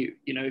anything new,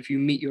 you know, if you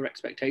meet your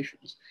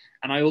expectations.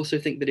 And I also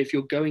think that if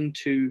you're going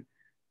to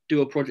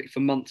do a project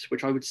for months,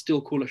 which I would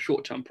still call a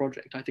short-term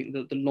project, I think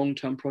that the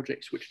long-term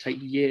projects, which take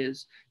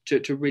years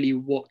to really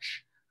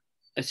watch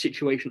a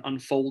situation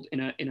unfold in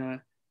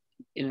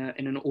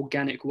an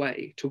organic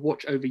way, to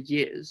watch over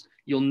years,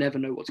 you'll never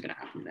know what's going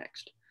to happen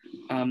next.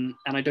 And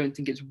I don't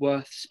think it's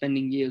worth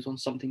spending years on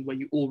something where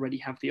you already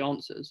have the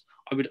answers.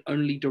 I would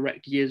only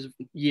direct years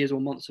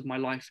or months of my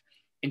life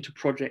into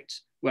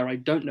projects where I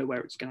don't know where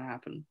it's going to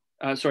happen.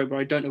 Where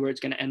I don't know where it's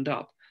going to end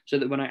up, so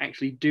that when I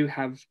actually do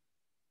have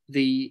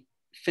the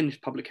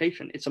finished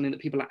publication, it's something that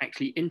people are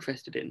actually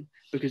interested in,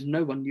 because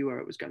no one knew where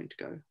it was going to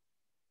go.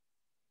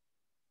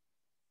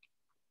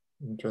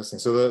 Interesting.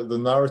 So the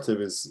narrative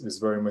is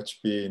very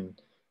much being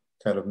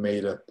kind of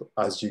made up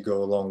as you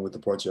go along with the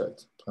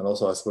project, and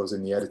also I suppose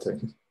in the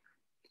editing.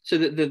 So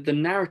the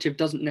narrative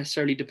doesn't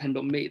necessarily depend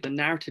on me. The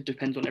narrative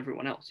depends on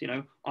everyone else. You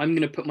know, I'm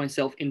going to put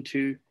myself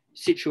into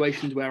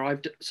situations where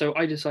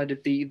I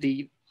decided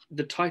the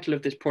title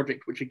of this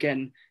project, which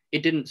again,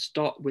 it didn't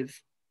start with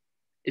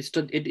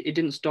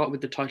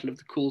the title of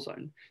the cool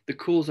zone. The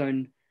cool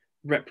zone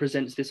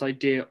represents this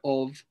idea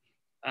of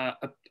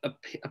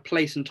a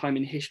place and time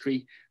in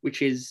history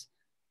which is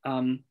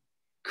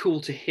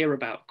cool to hear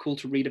about, cool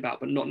to read about,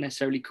 but not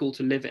necessarily cool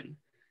to live in.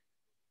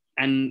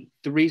 And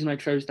the reason I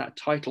chose that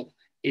title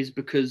is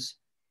because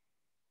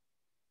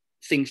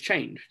things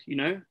changed. You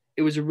know,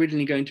 it was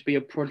originally going to be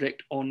a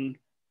project on,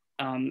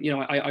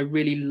 I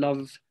really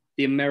love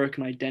the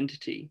American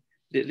identity,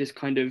 this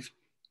kind of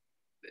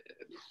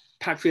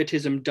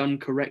patriotism done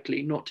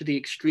correctly, not to the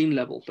extreme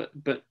level,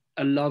 but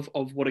a love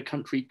of what a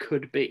country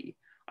could be.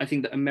 I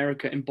think that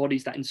America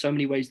embodies that in so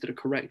many ways that are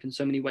correct, in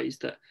so many ways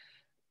that,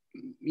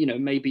 you know,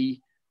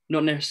 maybe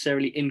not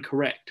necessarily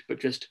incorrect, but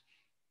just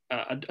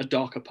a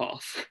darker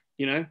path,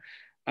 you know?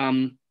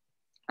 And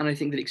I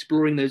think that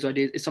exploring those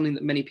ideas is something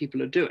that many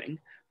people are doing,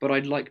 but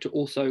I'd like to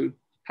also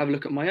have a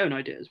look at my own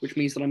ideas, which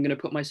means that I'm going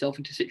to put myself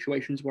into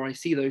situations where I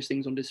see those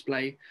things on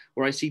display,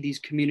 where I see these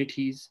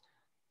communities,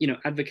 you know,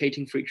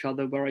 advocating for each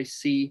other, where I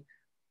see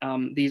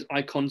these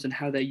icons and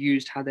how they're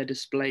used, how they're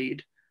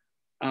displayed.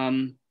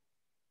 And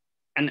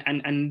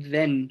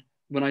then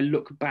when I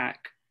look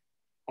back,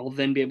 I'll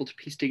then be able to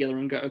piece together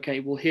and go, okay,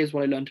 well, here's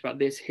what I learned about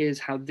this. Here's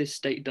how this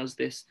state does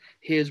this.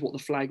 Here's what the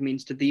flag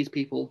means to these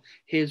people.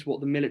 Here's what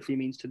the military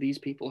means to these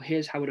people.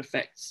 Here's how it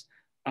affects,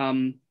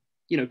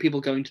 you know,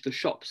 people going to the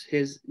shops.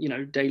 Here's, you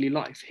know, daily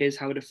life. Here's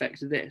how it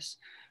affects this.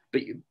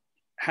 But you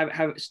have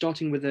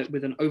starting with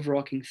an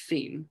overarching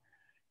theme,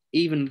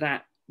 even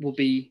that will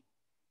be,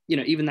 you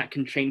know, even that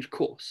can change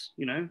course,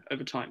 you know,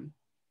 over time.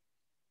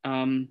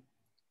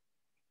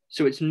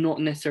 So it's not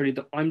necessarily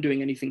that I'm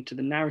doing anything to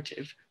the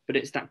narrative, but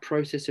it's that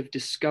process of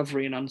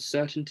discovery and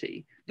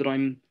uncertainty that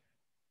I'm,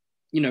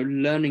 you know,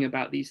 learning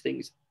about these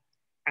things,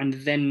 and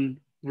then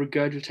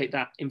regurgitate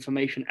that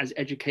information as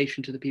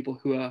education to the people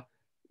who are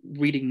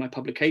reading my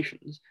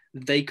publications.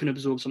 They can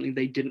absorb something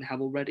they didn't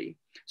have already.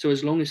 So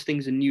as long as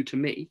things are new to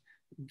me,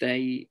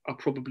 they are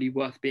probably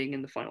worth being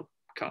in the final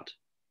cut.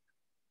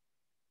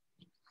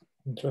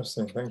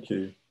 Interesting, thank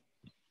you.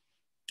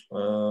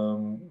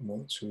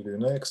 What should we do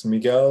next?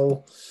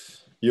 Miguel,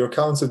 your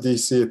accounts of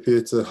DC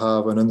appear to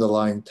have an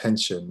underlying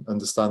tension,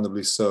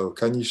 understandably so.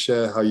 Can you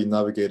share how you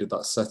navigated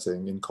that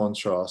setting in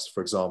contrast,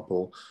 for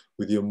example,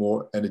 with your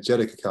more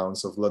energetic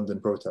accounts of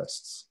London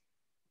protests?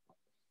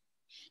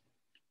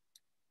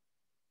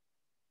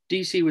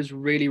 DC was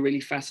really,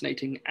 really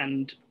fascinating,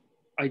 and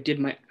I did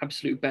my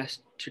absolute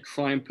best to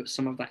try and put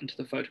some of that into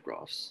the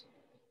photographs.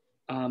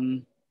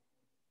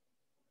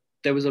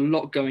 There was a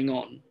lot going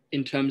on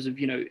in terms of,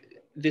 you know,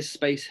 this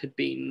space had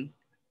been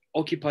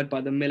occupied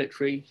by the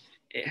military.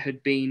 It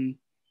had been,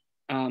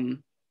 you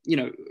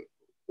know,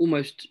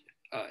 almost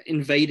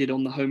invaded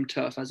on the home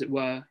turf, as it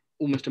were,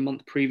 almost a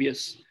month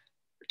previous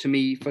to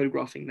me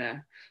photographing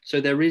there.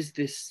 So there is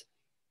this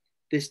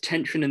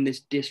tension and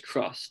this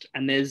distrust.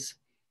 And there's,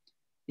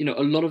 you know,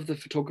 a lot of the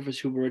photographers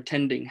who were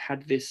attending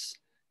had this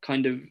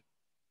kind of,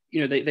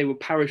 you know, they were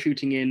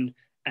parachuting in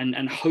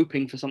and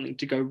hoping for something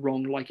to go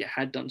wrong like it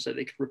had done so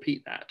they could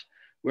repeat that.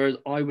 Whereas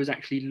I was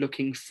actually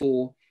looking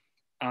for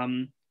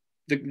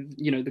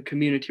the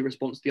community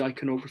response, the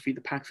iconography,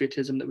 the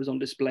patriotism that was on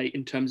display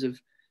in terms of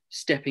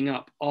stepping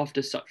up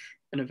after such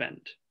an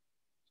event.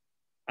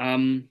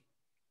 In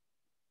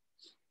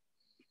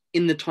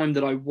the time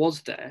that I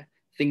was there,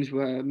 things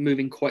were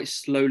moving quite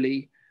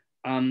slowly.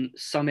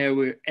 Some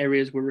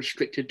areas were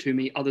restricted to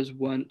me, others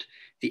weren't.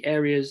 The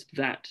areas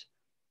that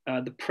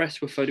the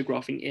press were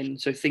photographing in,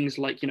 so things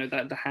like, you know,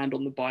 the hand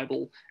on the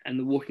Bible and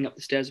the walking up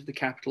the stairs of the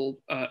Capitol,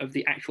 of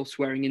the actual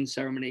swearing in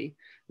ceremony,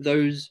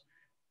 those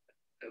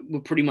were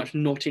pretty much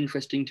not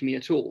interesting to me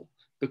at all.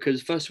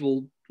 Because first of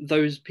all,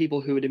 those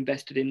people who had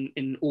invested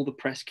in all the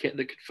press kit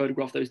that could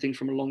photograph those things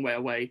from a long way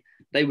away,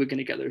 they were going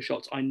to get those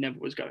shots. I never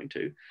was going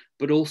to.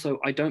 But also,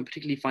 I don't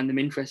particularly find them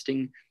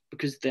interesting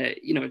because they're,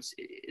 you know,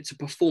 it's a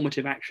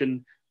performative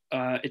action.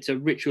 It's a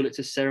ritual, it's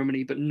a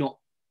ceremony, but not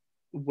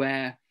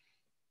where,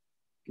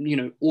 you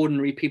know,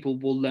 ordinary people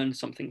will learn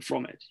something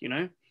from it, you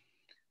know?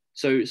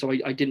 So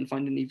I didn't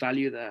find any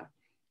value there.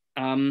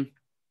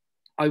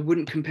 I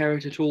wouldn't compare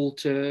it at all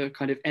to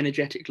kind of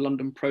energetic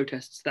London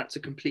protests. That's a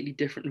completely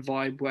different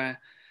vibe where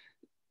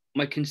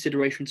my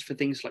considerations for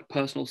things like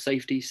personal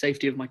safety,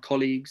 safety of my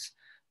colleagues,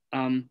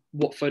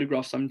 what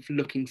photographs I'm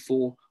looking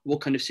for,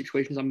 what kind of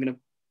situations I'm going to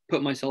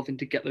put myself in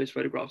to get those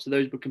photographs. So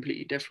those were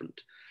completely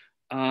different.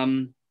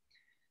 The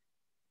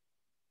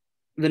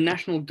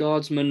National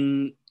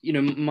Guardsmen, you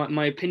know,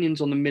 my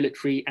opinions on the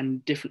military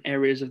and different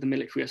areas of the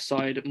military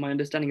aside, my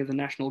understanding of the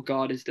National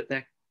Guard is that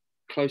they're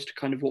close to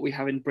kind of what we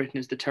have in Britain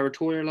as the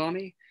Territorial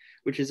Army,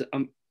 which is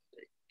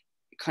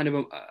kind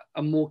of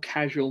a more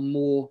casual,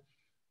 more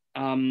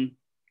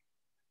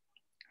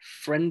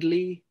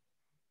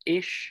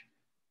friendly-ish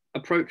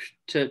approach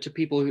to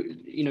people who,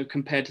 you know,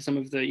 compared to some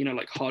of the, you know,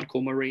 like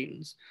hardcore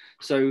Marines.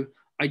 So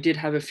I did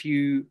have a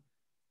few,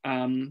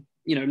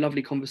 you know,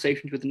 lovely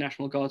conversations with the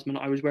National Guardsmen.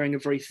 I was wearing a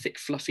very thick,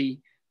 fluffy,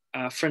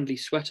 friendly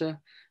sweater,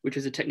 which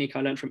is a technique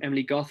I learned from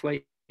Emily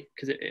Garthwaite,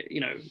 because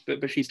you know,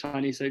 but she's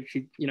tiny, so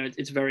she, you know,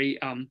 it's very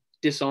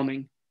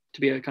disarming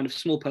to be a kind of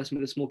small person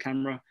with a small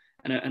camera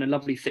and a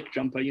lovely thick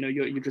jumper. You know,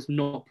 you're just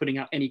not putting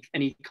out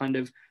any kind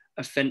of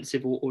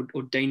offensive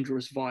or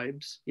dangerous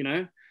vibes, you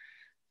know.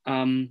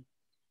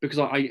 Because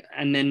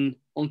and then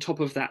on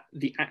top of that,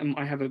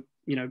 I have a,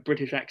 you know,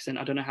 British accent.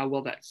 I don't know how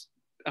well that's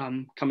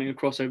coming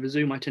across over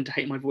Zoom. I tend to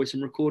hate my voice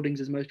in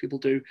recordings, as most people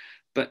do,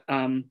 but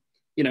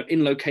you know,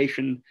 in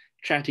location,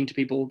 chatting to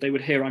people, they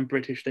would hear I'm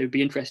British. They would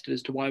be interested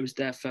as to why I was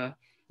there for,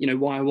 you know,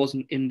 why I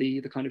wasn't in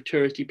the kind of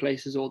touristy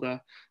places or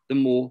the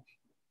more,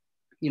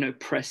 you know,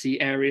 pressy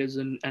areas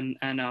and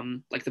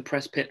like the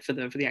press pit for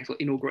the actual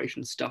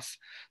inauguration stuff.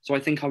 So I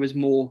think I was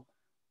more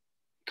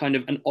kind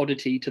of an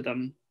oddity to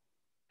them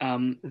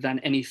than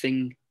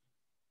anything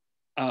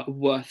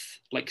worth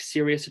like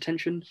serious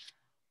attention.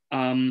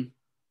 One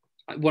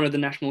of the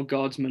National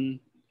Guardsmen,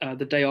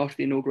 the day after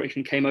the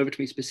inauguration, came over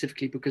to me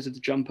specifically because of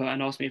the jumper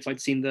and asked me if I'd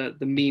seen the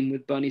meme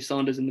with Bernie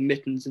Sanders and the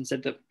mittens, and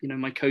said that, you know,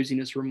 my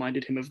coziness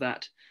reminded him of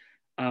that.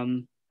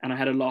 And I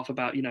had a laugh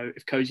about, you know,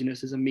 if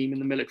coziness is a meme in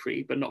the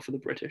military, but not for the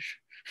British.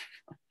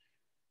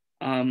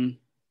 So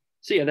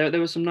yeah, there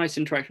were some nice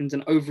interactions,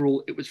 and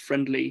overall it was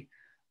friendly.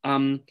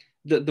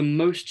 The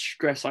most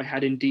stress I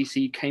had in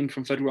DC came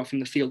from photographing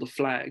the field of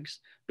flags,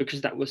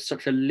 because that was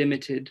such a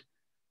limited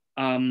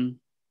and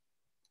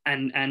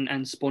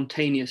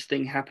spontaneous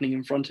thing happening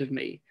in front of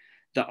me,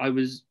 that I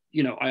was,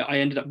 you know, I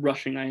ended up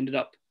rushing. I ended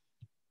up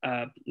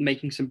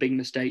making some big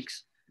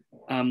mistakes.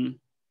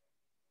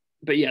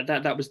 But yeah,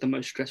 that was the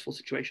most stressful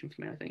situation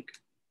for me, I think.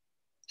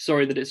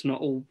 Sorry that it's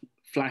not all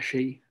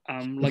flashy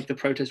like the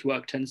protest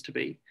work tends to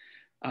be.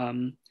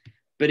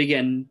 But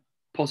again,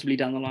 possibly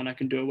down the line, I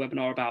can do a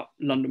webinar about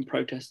London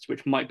protests,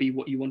 which might be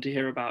what you want to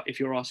hear about if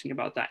you're asking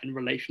about that in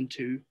relation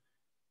to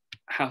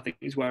how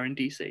things were in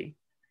DC.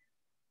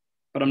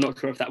 But I'm not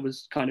sure if that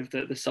was kind of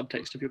the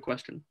subtext of your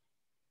question.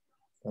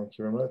 Thank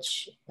you very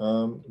much.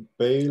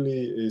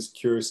 Bailey is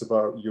curious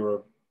about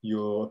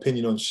your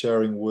opinion on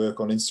sharing work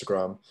on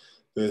Instagram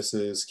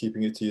versus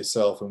keeping it to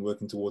yourself and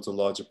working towards a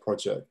larger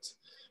project,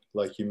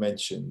 like you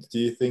mentioned. Do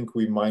you think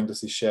we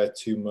mindlessly share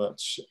too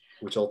much,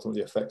 which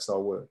ultimately affects our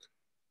work?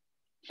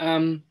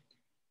 Well,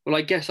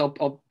 I guess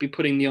I'll be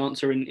putting the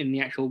answer in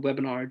the actual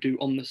webinar I do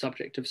on the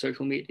subject of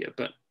social media.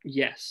 But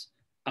yes,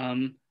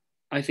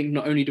 I think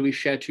not only do we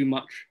share too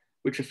much,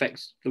 which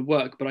affects the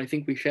work, but I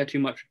think we share too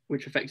much,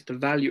 which affects the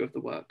value of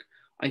the work.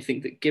 I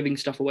think that giving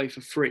stuff away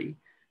for free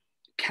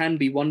can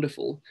be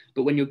wonderful,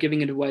 but when you're giving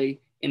it away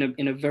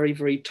in a very,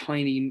 very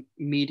tiny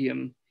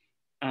medium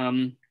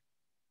on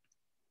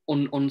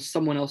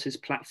someone else's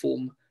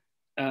platform,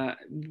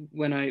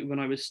 when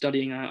I was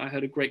studying, I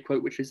heard a great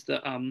quote, which is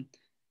that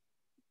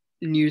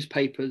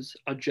newspapers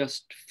are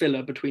just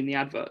filler between the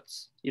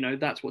adverts. You know,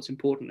 that's what's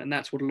important, and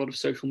that's what a lot of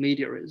social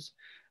media is.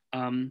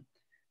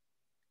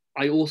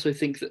 I also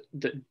think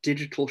that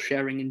digital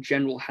sharing in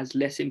general has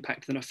less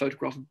impact than a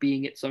photograph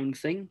being its own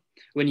thing.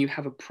 When you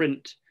have a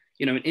print,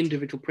 you know, an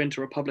individual print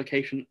or a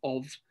publication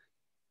of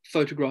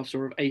photographs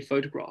or of a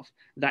photograph,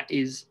 that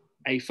is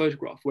a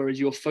photograph. Whereas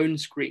your phone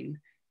screen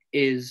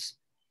is,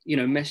 you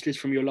know, messages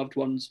from your loved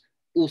ones,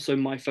 also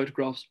my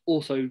photographs,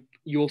 also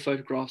your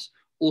photographs,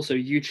 also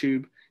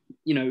YouTube,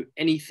 you know,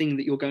 anything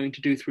that you're going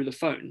to do through the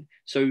phone.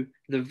 So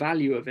the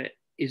value of it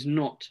is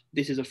not,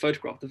 this is a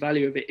photograph. The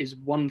value of it is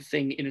one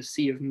thing in a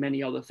sea of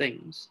many other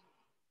things.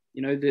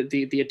 You know,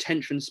 the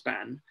attention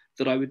span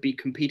that I would be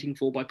competing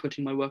for by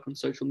putting my work on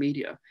social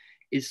media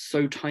is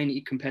so tiny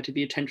compared to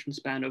the attention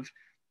span of,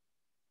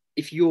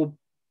 if you're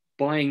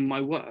buying my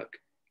work,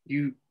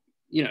 you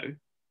know,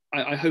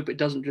 I hope it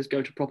doesn't just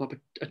go to prop up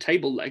a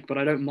table leg, but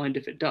I don't mind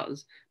if it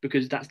does,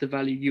 because that's the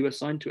value you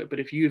assign to it. But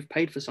if you've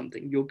paid for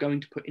something, you're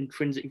going to put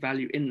intrinsic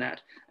value in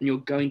that, and you're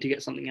going to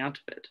get something out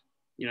of it,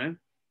 you know?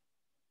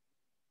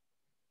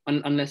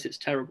 Unless it's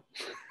terrible.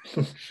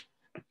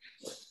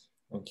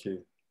 Thank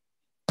you.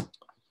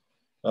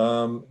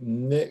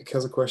 Nick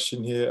has a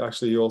question here.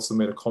 Actually, he also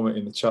made a comment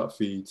in the chat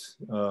feed.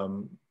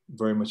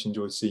 very much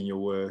enjoyed seeing your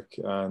work,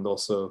 and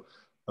also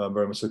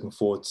very much looking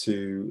forward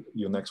to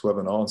your next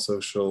webinar on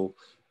social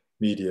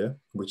media,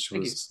 which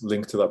Thank you. was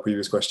linked to that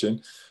previous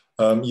question.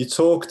 You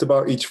talked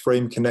about each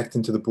frame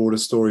connecting to the broader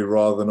story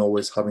rather than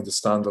always having to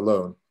stand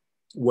alone.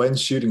 When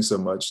shooting so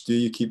much, do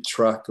you keep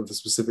track of the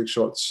specific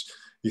shots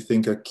you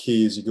think are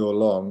key as you go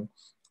along,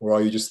 or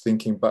are you just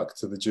thinking back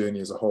to the journey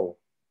as a whole?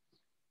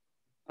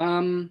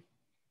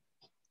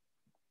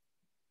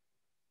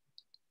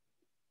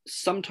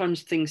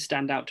 Sometimes things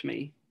stand out to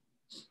me,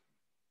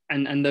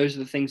 and those are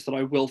the things that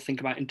I will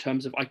think about in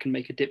terms of I can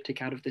make a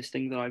diptych out of this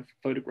thing that I've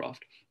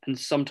photographed. And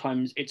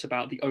sometimes it's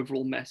about the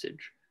overall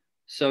message.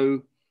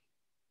 So,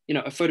 you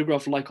know, a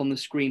photograph like on the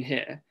screen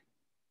here,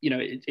 you know,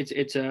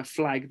 it's a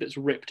flag that's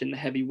ripped in the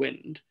heavy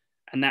wind,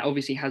 and that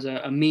obviously has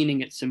a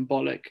meaning. It's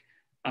symbolic.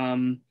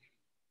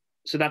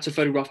 So that's a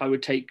photograph I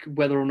would take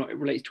whether or not it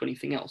relates to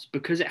anything else.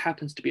 Because it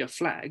happens to be a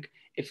flag,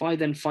 if I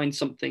then find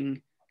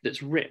something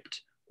that's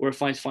ripped, or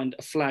if I find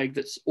a flag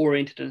that's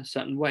oriented in a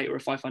certain way, or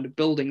if I find a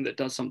building that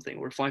does something,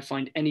 or if I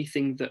find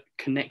anything that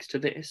connects to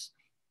this,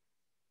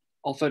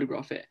 I'll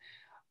photograph it.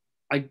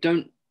 I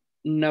don't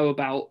know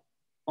about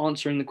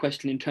answering the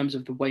question in terms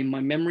of the way my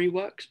memory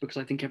works, because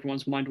I think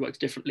everyone's mind works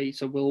differently.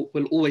 So we'll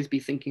always be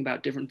thinking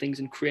about different things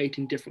and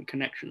creating different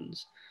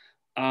connections.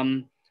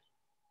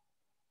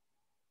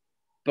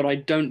 But I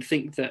don't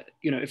think that,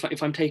 you know,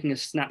 if I'm taking a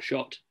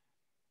snapshot,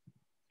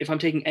 if I'm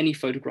taking any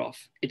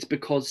photograph, it's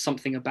because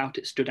something about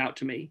it stood out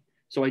to me.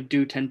 So I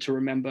do tend to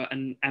remember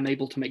and am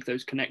able to make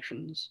those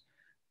connections.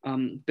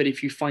 But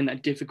if you find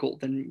that difficult,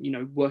 then, you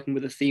know, working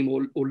with a theme,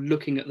 or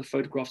looking at the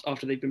photographs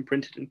after they've been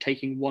printed and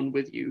taking one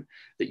with you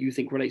that you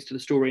think relates to the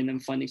story, and then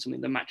finding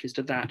something that matches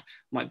to that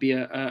might be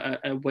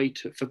a way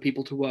for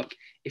people to work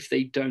if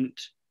they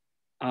don't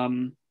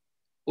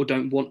or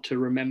don't want to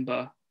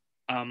remember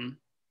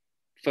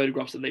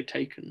photographs that they've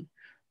taken.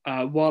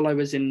 While I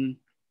was in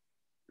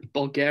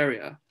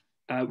Bulgaria,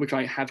 which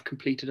I have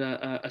completed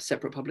a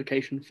separate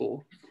publication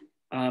for,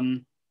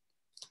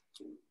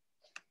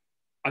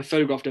 I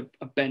photographed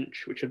a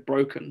bench which had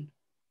broken,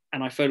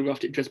 and I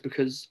photographed it just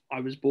because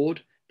I was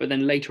bored. But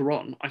then later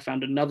on, I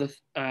found another,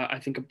 I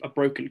think a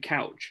broken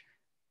couch,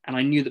 and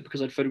I knew that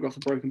because I'd photographed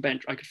the broken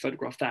bench, I could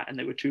photograph that, and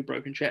there were two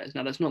broken chairs.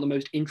 Now, that's not the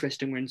most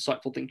interesting or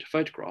insightful thing to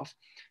photograph,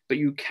 but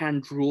you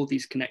can draw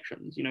these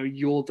connections. You know,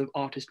 you're the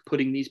artist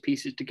putting these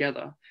pieces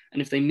together,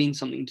 and if they mean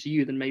something to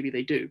you, then maybe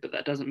they do, but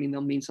that doesn't mean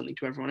they'll mean something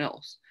to everyone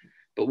else.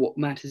 But what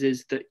matters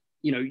is that,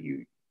 you know,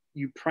 you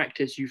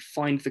practice, you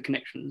find the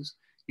connections,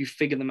 you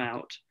figure them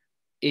out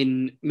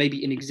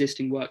maybe in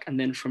existing work, and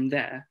then from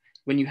there,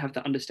 when you have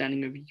the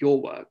understanding of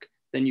your work,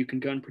 then you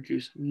can go and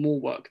produce more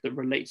work that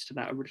relates to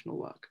that original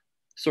work.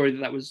 Sorry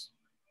that was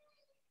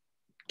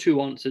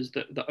two answers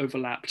that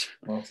overlapped.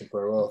 Answered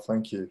very well,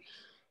 thank you.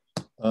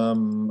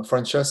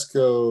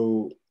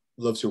 Francesco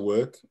loves your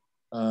work,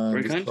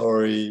 and he's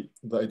sorry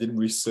that I didn't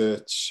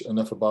research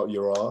enough about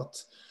your art.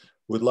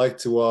 Would like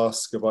to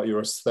ask about your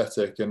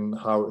aesthetic and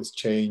how it has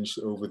changed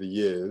over the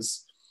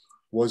years.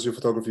 Was your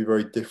photography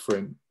very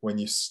different when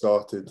you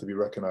started to be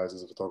recognized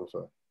as a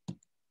photographer?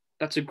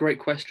 That's a great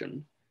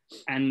question.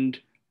 And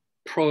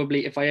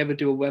probably if I ever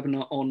do a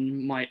webinar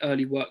on my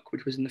early work,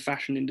 which was in the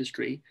fashion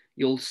industry,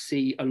 you'll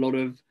see a lot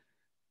of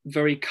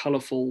very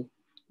colorful,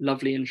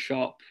 lovely and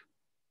sharp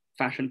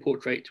fashion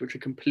portraits, which are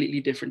completely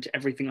different to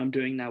everything I'm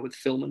doing now with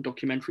film and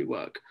documentary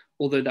work.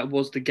 Although that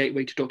was the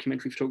gateway to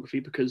documentary photography,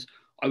 because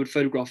I would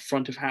photograph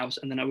front of house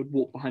and then I would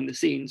walk behind the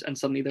scenes, and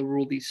suddenly there were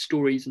all these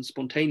stories and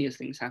spontaneous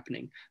things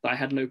happening that I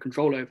had no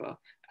control over.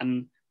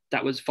 And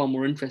that was far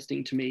more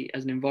interesting to me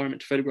as an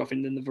environment to photograph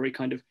in than the very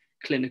kind of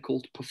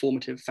clinical,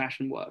 performative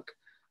fashion work.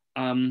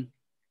 In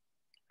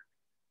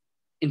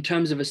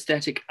terms of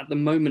aesthetic, at the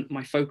moment,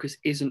 my focus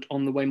isn't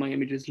on the way my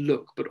images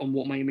look, but on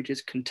what my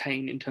images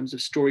contain in terms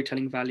of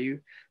storytelling value,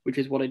 which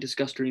is what I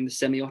discussed during the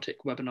semiotic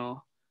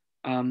webinar.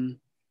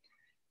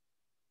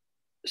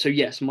 So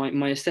yes,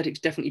 my aesthetics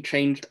definitely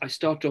changed. I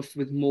started off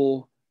with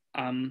more,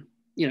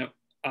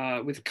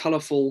 with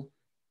colorful,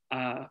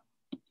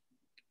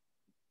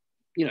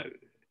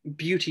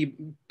 beauty,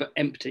 but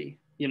empty,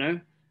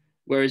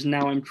 whereas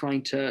now I'm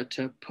trying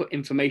to put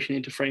information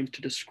into frames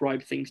to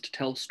describe things, to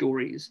tell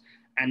stories.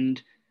 And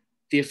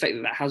the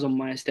effect that has on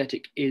my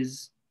aesthetic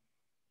is,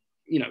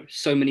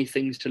 so many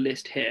things to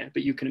list here,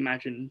 but you can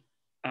imagine,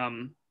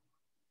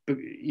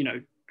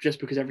 just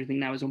because everything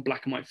now is on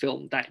black and white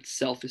film, that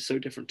itself is so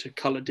different to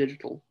color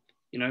digital,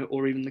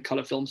 or even the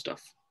color film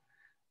stuff.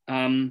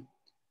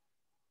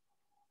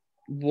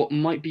 What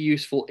might be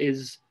useful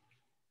is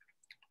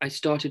I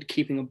started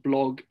keeping a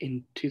blog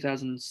in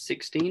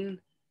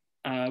 2016,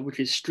 which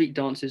is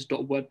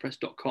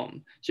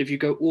streetdances.wordpress.com. So if you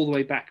go all the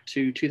way back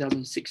to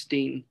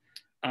 2016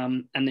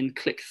 and then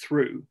click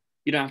through,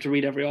 you don't have to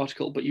read every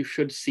article, but you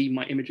should see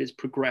my images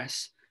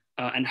progress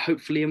and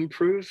hopefully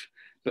improve.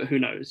 But who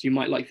knows? You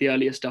might like the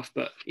earlier stuff,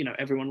 but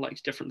everyone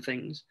likes different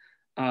things.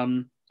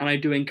 And I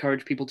do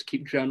encourage people to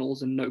keep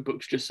journals and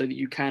notebooks just so that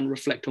you can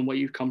reflect on where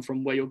you've come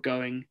from, where you're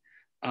going,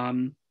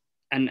 and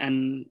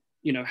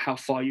how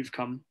far you've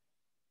come.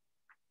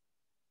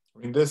 I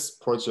mean, this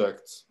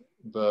project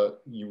that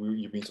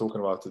you've been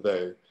talking about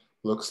today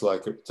looks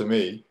like, to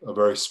me, a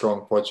very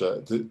strong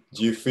project. Do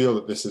you feel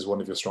that this is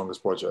one of your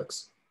strongest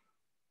projects?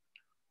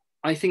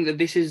 I think that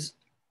this is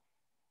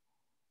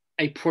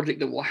a project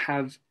that will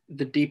have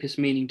the deepest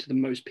meaning to the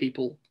most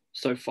people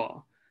so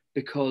far,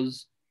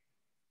 because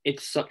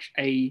it's such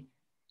a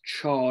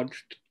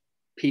charged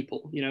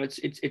people. You know,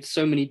 it's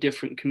so many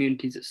different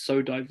communities. It's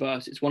so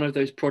diverse. It's one of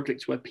those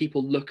projects where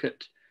people look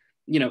at,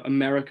 you know,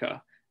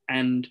 America,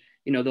 and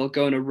you know, they'll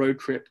go on a road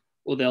trip,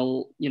 or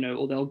they'll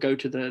go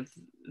to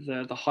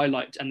the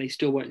highlights, and they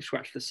still won't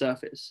scratch the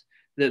surface.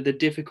 The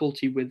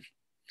difficulty with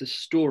the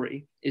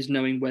story is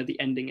knowing where the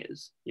ending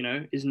is. You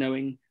know, is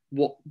knowing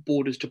what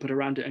borders to put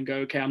around it and go,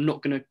 okay, I'm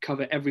not going to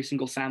cover every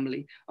single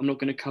family. I'm not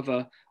going to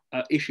cover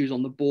issues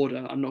on the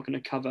border. I'm not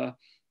going to cover,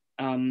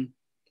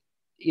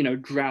 you know,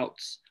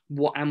 droughts.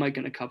 What am I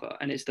going to cover?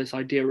 And it's this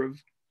idea of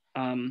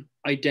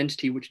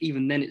identity, which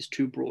even then it's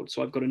too broad.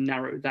 So I've got to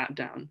narrow that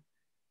down.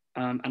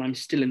 And I'm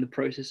still in the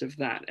process of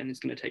that, and it's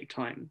going to take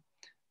time.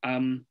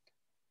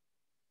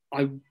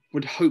 I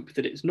would hope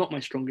that it's not my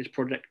strongest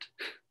project.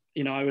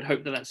 You know, I would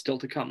hope that that's still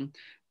to come.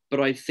 But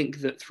I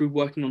think that through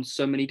working on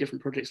so many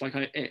different projects, like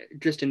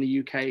just in the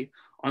UK,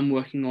 I'm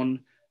working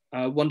on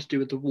one to do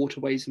with the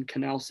waterways and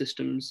canal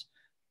systems,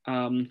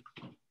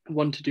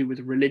 one to do with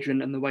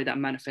religion and the way that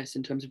manifests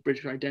in terms of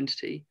British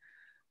identity.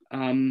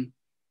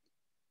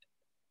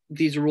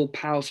 These are all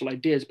powerful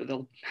ideas, but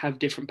they'll have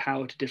different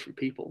power to different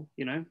people,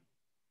 you know?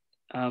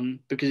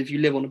 Because if you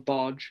live on a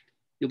barge,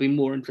 you'll be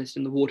more interested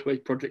in the waterways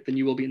project than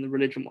you will be in the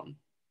religion one.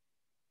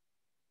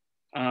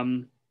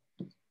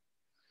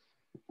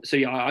 So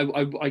yeah,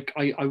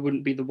 I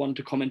wouldn't be the one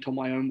to comment on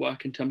my own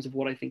work in terms of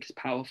what I think is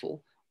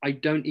powerful. I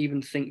don't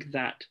even think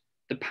that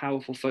the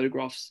powerful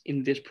photographs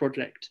in this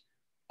project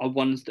are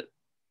ones that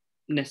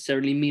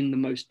necessarily mean the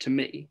most to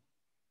me,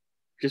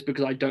 just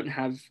because I don't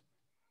have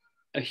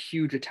a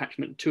huge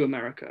attachment to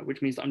America,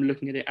 which means that I'm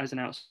looking at it as an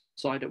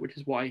outsider, which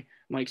is why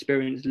my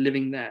experience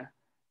living there,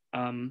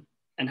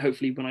 and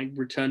hopefully when I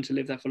return to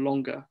live there for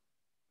longer,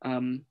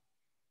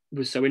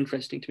 was so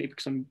interesting to me,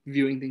 because I'm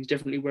viewing things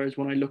differently. Whereas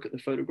when I look at the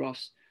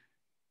photographs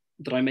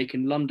that I make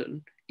in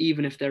London,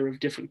 even if they're of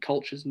different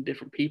cultures and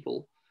different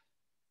people,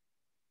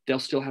 they'll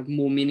still have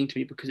more meaning to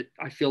me, because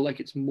I feel like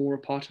it's more a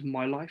part of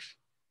my life,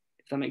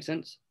 if that makes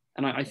sense.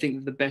 And I think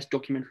that the best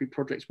documentary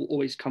projects will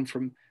always come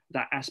from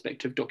that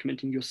aspect of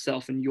documenting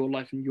yourself and your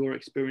life and your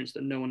experience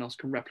that no one else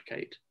can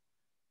replicate.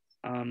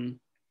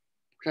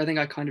 Which I think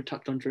I kind of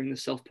touched on during the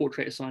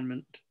self-portrait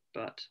assignment,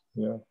 but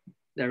yeah,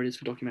 there it is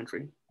for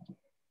documentary.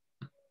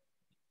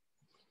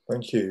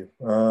 Thank you.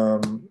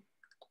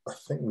 I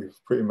think we've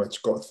pretty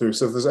much got through.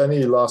 So if there's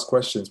any last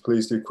questions,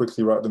 please do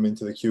quickly write them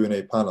into the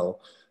Q&A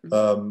panel.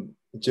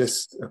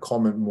 Just a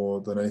comment more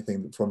than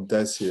anything from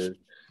Des here,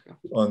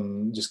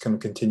 on just kind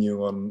of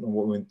continuing on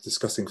what we're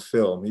discussing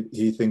film.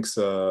 He thinks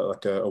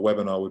like a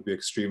webinar would be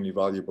extremely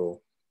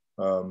valuable.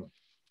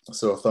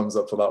 So a thumbs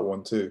up for that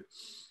one too.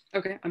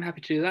 Okay, I'm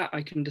happy to do that.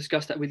 I can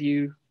discuss that with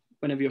you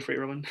whenever you're free,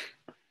 Robin.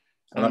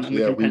 And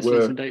actually, and we can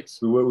pencil some dates.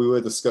 We were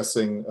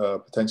discussing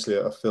potentially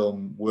a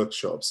film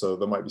workshop, so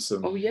there might be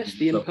some. Oh yes,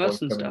 the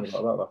in-person stuff.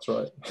 About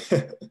that.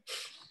 That's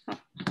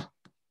right.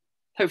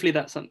 Hopefully,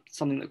 that's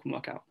something that can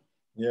work out.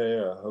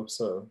 Yeah, I hope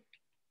so.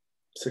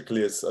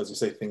 Particularly as you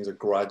say, things are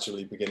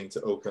gradually beginning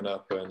to open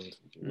up, and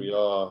we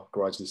are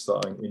gradually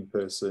starting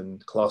in-person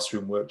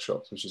classroom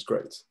workshops, which is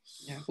great.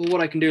 Yeah. Well,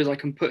 what I can do is I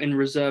can put in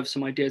reserve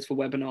some ideas for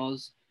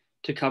webinars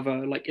to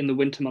cover, like in the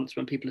winter months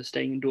when people are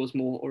staying indoors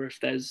more, or if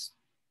there's,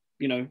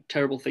 you know,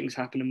 terrible things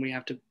happen and we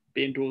have to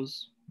be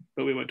indoors,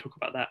 but we won't talk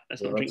about that.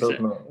 Let's not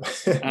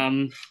jinx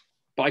it.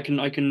 But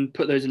I can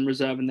put those in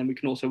reserve, and then we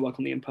can also work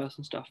on the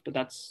in-person stuff. But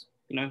that's,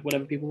 you know,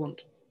 whatever people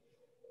want.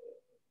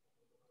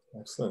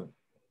 Excellent.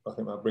 I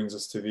think that brings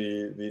us to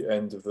the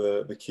end of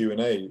the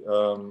Q&A.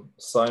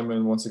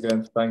 Simon, once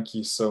again, thank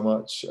you so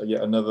much.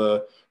 Yet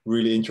another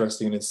really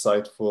interesting and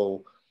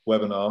insightful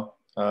webinar.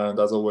 And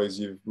as always,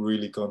 you've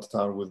really gone to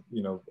town with,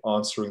 you know,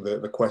 answering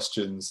the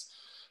questions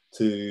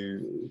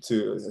to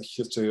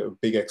such a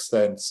big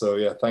extent. So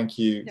yeah, thank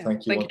you. Yeah,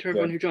 thank you to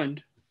everyone who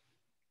joined.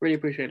 Really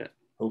appreciate it.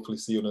 Hopefully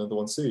see you on another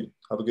one soon.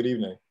 Have a good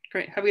evening.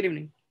 Great. Have a good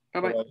evening.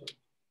 Bye-bye.